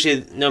people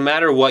usually, no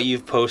matter what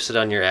you've posted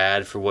on your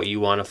ad for what you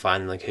want to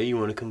find, like, hey, you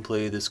want to come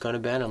play this kind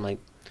of band? I'm like,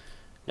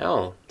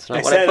 no, it's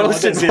not what I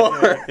posted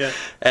for.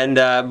 And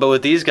but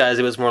with these guys,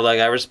 it was more like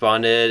I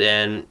responded,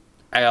 and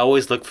I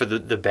always look for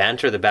the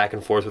banter, the back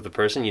and forth with the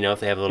person, if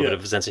they have a little bit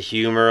of a sense of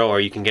humor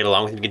or you can get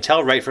along with them. You can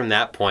tell right from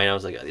that point. I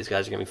was like, oh, these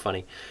guys are going to be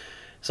funny.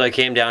 So I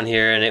came down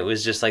here and it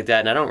was just like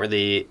that. And I don't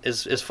really,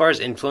 as far as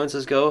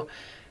influences go,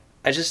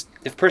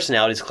 if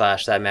personalities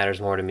clash, that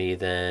matters more to me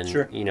than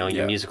your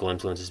musical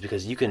influences,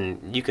 because you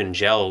can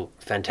gel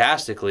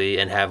fantastically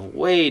and have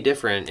way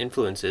different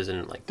influences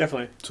and like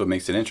definitely. So it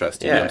makes it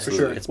interesting. Yeah, for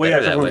sure. It's way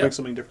better that everyone way. brings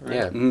something different.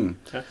 Right?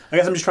 Yeah. I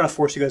guess I'm just trying to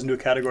force you guys into a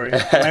category.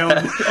 My own.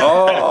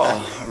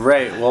 Oh,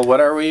 right. Well,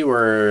 what are we?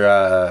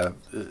 We're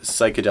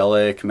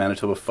psychedelic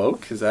Manitoba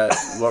folk. Is that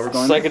what we're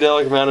going?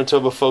 Psychedelic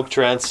Manitoba folk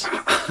trance.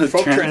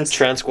 Folk trance.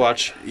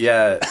 Transquatch.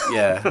 Yeah.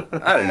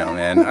 I don't know,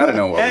 man. I don't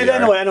know what we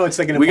are. I know it's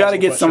like an. We got to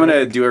get question, someone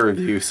to do a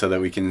review so that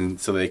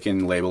they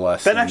can label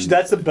us.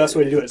 That's the best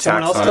way to do it.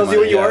 Someone else tells you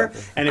what you are,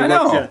 and it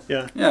works.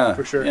 Yeah,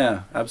 for sure.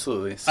 Yeah,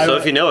 absolutely. So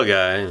if you know a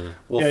guy,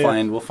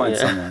 we'll find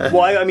someone.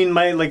 Well, I mean,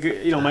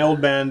 my old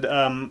band,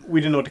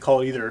 we didn't know what to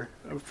call it either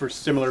for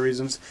similar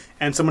reasons,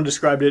 and someone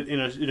described it in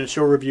a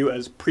show review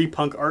as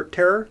pre-punk art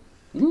terror.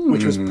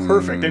 Which was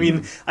perfect. I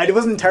mean, I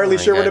wasn't entirely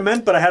sure what it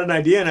meant, but I had an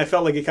idea, and I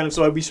felt like it kind of.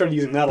 So we started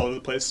using that all over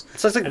the place.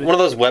 So it's like one of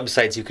those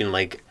websites you can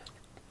like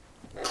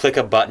click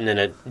a button and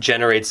it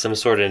generates some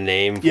sort of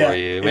name for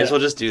you. You may as well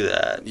just do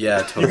that. Yeah,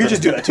 totally. You could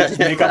just do that too. Just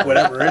make up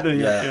whatever. Right?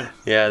 Yeah,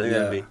 I think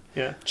that'd be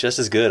just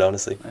as good,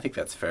 honestly. I think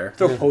that's fair.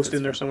 Throw post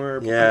in there somewhere.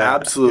 Yeah,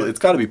 absolutely. It's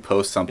got to be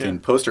post something.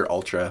 Post or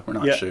ultra. We're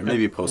not sure.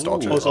 Maybe post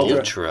ultra. Post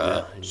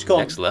ultra. Just call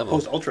next level.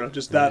 Post ultra.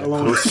 Just that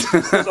alone. Post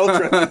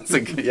ultra.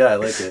 I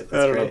like it. That's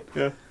I don't know.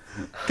 Yeah.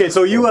 Okay,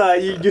 so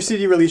your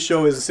CD release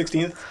show is the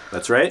 16th.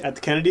 That's right. At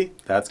the Kennedy.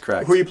 That's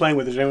correct. Who are you playing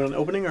with? Is there anyone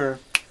opening or?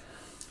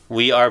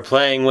 We are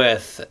playing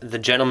with the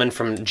gentlemen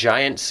from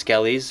Giant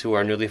Skellies, who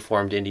are a newly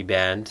formed indie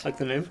band. Like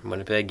the name? From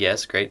Winnipeg,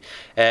 yes, great.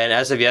 And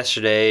as of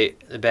yesterday,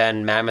 the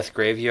band Mammoth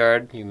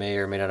Graveyard, you may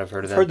or may not have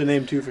heard of them. I've heard the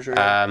name too, for sure.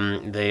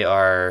 They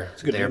are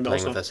name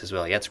playing also. with us as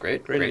well. Yeah, it's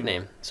great. Great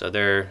name. So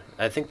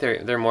I think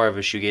they're more of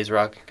a shoegaze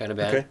rock kind of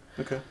band.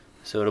 Okay.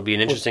 So it'll be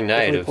an interesting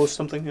night of post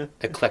something,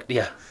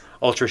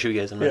 ultra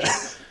shoegaze. I'm not sure.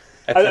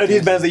 Are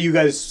these bands that you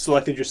guys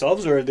selected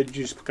yourselves, or did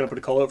you just kind of put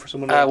a call out for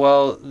someone?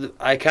 Well,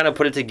 I kind of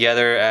put it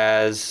together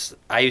as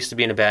I used to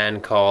be in a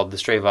band called the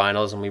Stray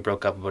Vinyls, and we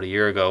broke up about a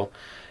year ago.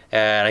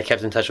 And I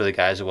kept in touch with the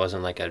guys. It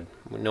wasn't like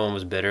no one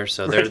was bitter.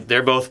 So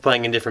they're both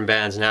playing in different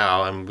bands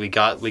now. And we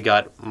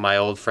got my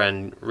old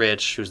friend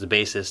Rich, who's the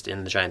bassist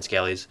in the Giant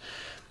Skellies.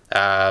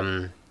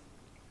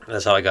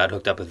 That's how I got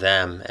hooked up with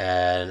them.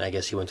 And I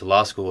guess he went to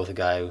law school with a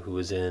guy who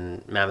was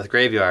in Mammoth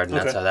Graveyard, and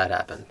that's how that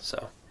happened.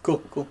 So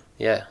cool.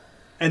 Yeah.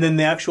 And then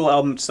the actual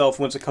album itself,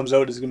 once it comes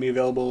out, is going to be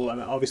available,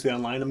 obviously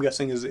online, I'm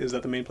guessing. Is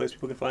that the main place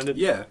people can find it?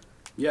 Yeah.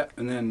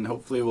 And then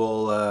hopefully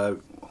we'll...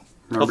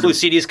 hopefully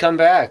CDs come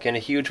back in a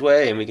huge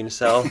way, and we can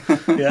sell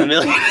a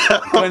million.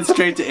 Going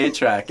straight to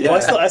 8-track. Yeah.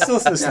 Well, I still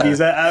listen to CDs.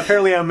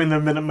 Apparently I'm in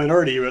the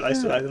minority, but I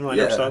don't know, I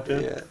never stopped.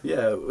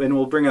 Yeah, and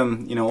we'll bring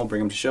them,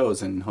 to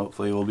shows, and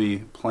hopefully we'll be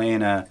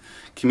playing a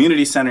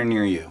community center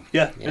near you.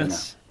 Yeah.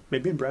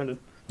 Maybe in Brandon.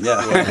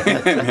 Yeah,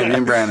 maybe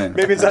in Brandon.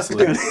 Maybe in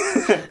Saskatoon.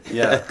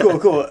 Yeah.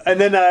 Cool. And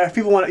then if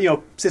people want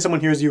to, say someone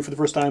hears you for the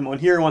first time on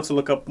here, wants to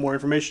look up more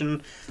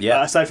information.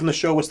 Yeah. Aside from the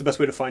show, what's the best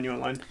way to find you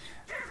online?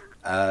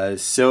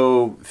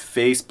 So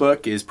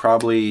Facebook is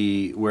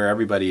probably where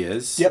everybody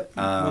is. Yep.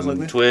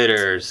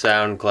 Twitter,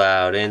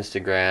 SoundCloud,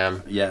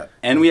 Instagram. Yeah.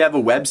 And we have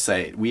a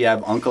website. We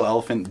have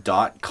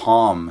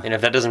uncleelephant.com. And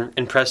if that doesn't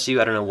impress you,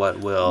 I don't know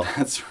what will.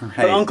 That's right.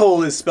 But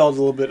Uncle is spelled a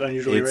little bit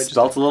unusually, right? It's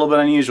spelled a little bit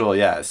unusual,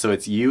 yeah. So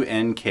it's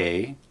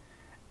UNKLE.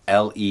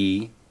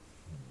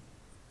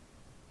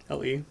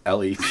 L-E.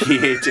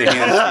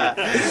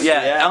 L-E-P-H-A-N.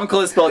 Yeah,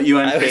 uncle is spelled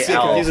U-N-K-L. I was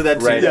confused with that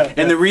too. Right. Yeah.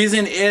 And the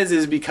reason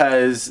is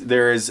because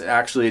there is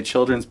actually a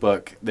children's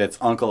book that's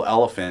Uncle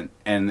Elephant,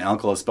 and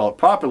uncle is spelled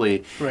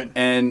properly. Right.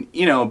 And,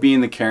 you know,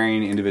 being the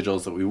caring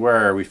individuals that we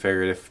were, we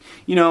figured if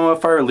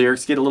our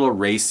lyrics get a little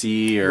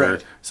racy or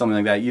Right. something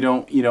like that, you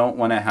don't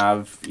want to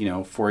have,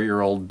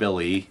 4-year-old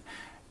Billy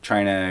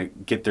trying to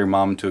get their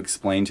mom to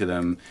explain to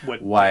them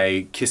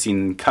why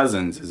kissing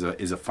cousins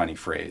is a funny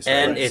phrase.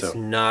 And right? it's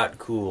not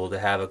cool to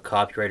have a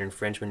copyright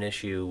infringement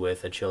issue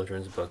with a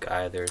children's book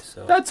either.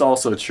 So that's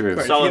also true.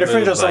 Right. If you get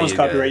infringed on someone's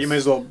copyright, you might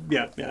as well,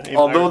 aim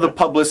Although higher. the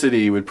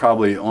publicity would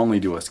probably only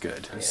do us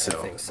good. I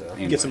think so.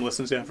 Anyway. Get some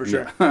listens, for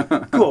sure.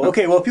 Cool.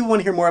 Okay, well, if people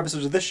want to hear more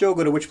episodes of this show,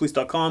 go to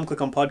witchpolice.com,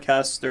 click on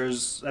podcasts.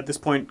 There's, at this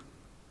point,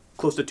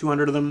 close to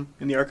 200 of them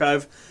in the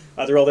archive.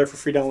 They're all there for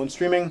free download and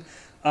streaming.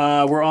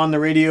 We're on the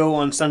radio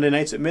on Sunday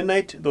nights at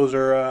midnight. Those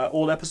are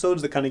old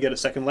episodes that kind of get a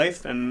second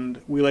life,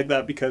 and we like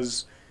that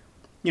because,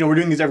 we're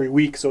doing these every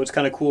week, so it's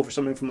kind of cool for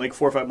something from like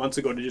 4 or 5 months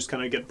ago to just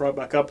kind of get brought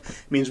back up.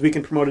 It means we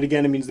can promote it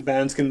again. It means the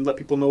bands can let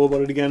people know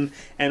about it again.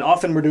 And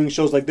often we're doing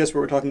shows like this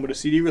where we're talking about a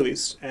CD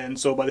release, and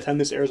so by the time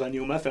this airs on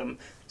UMFM,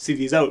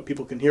 CD's out,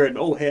 people can hear it, and,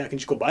 oh, hey, I can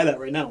just go buy that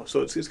right now.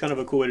 So it's kind of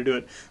a cool way to do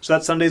it. So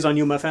that's Sundays on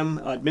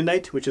UMFM at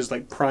midnight, which is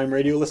like prime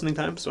radio listening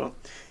time, so...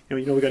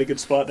 we got a good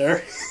spot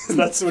there.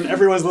 That's when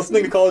everyone's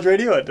listening to college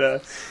radio at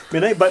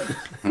midnight. But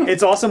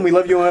it's awesome. We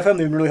love UMFM.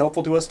 They've been really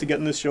helpful to us to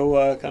getting this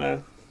show kind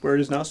of where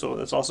it is now, so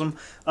that's awesome.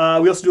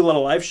 We also do a lot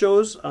of live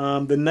shows.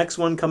 The next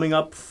one coming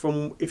up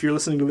from, if you're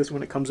listening to this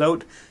when it comes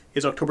out,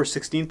 is October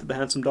 16th at the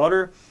Handsome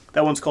Daughter.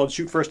 That one's called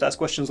Shoot First, Ask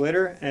Questions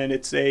Later, and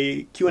it's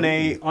a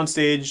Q&A on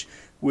stage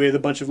with a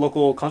bunch of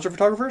local concert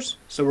photographers.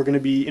 So we're going to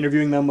be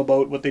interviewing them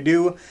about what they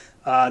do.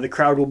 The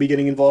crowd will be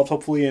getting involved,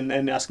 hopefully,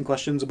 and asking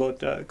questions about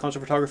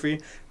concert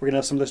photography. We're going to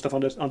have some of this stuff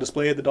on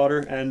display at the Daughter,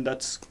 and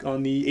that's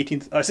on the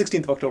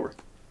 16th of October.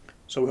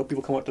 So we hope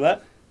people come out to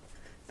that.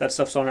 That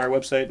stuff's on our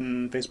website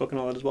and Facebook and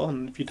all that as well.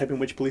 And if you type in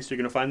Witch Police, you're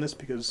going to find this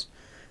because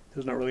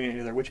there's not really any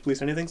other Witch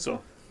Police or anything,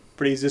 so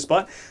pretty easy to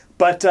spot.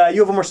 But you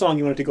have one more song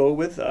you wanted to go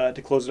with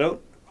to close it out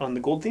on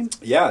the Gold theme?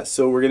 Yeah,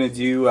 so we're going to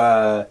do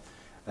a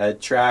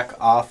track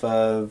off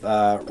of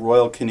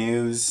Royal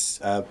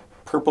Canoe's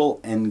Purple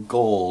and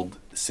Gold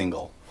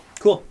single.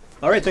 Cool.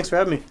 All right, thanks for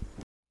having me.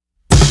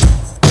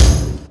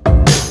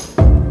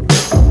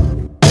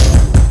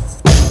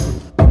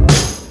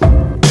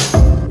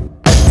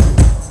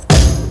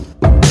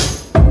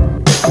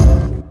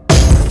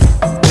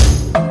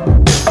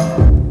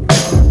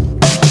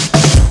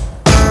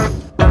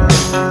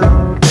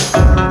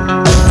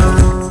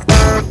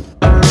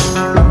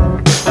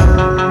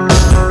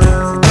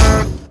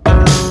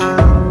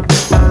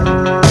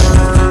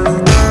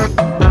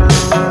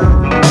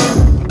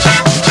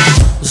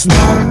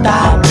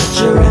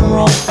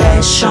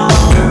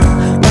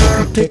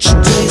 Pitch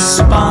until it's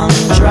spun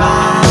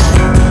dry.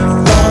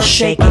 All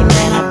shaking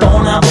and I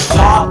don't have a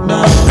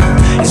partner.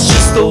 It's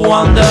just a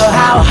wonder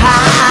how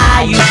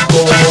high you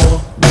go.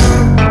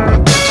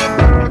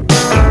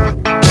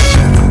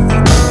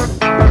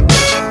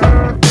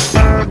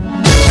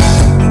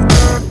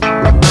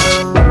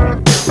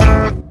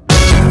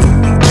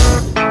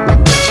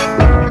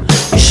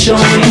 You show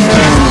me your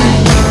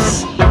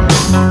eyes.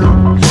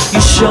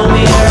 You show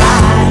me your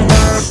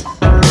eyes.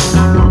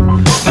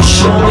 You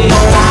show me your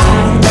eyes.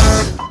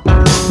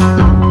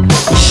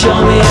 Show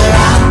me your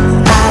eyes.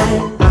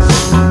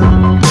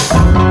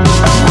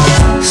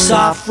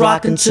 Soft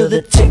rockin' to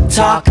the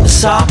tick-tock of the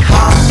sock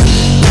hop.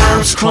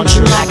 Time's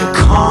crunching like a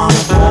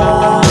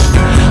carnivore.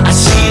 I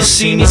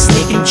see me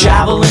sneaking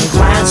javelin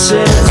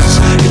glances.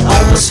 It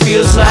almost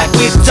feels like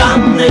we've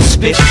done this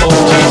before.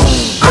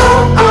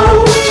 Oh,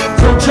 oh,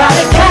 don't try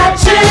to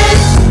catch it.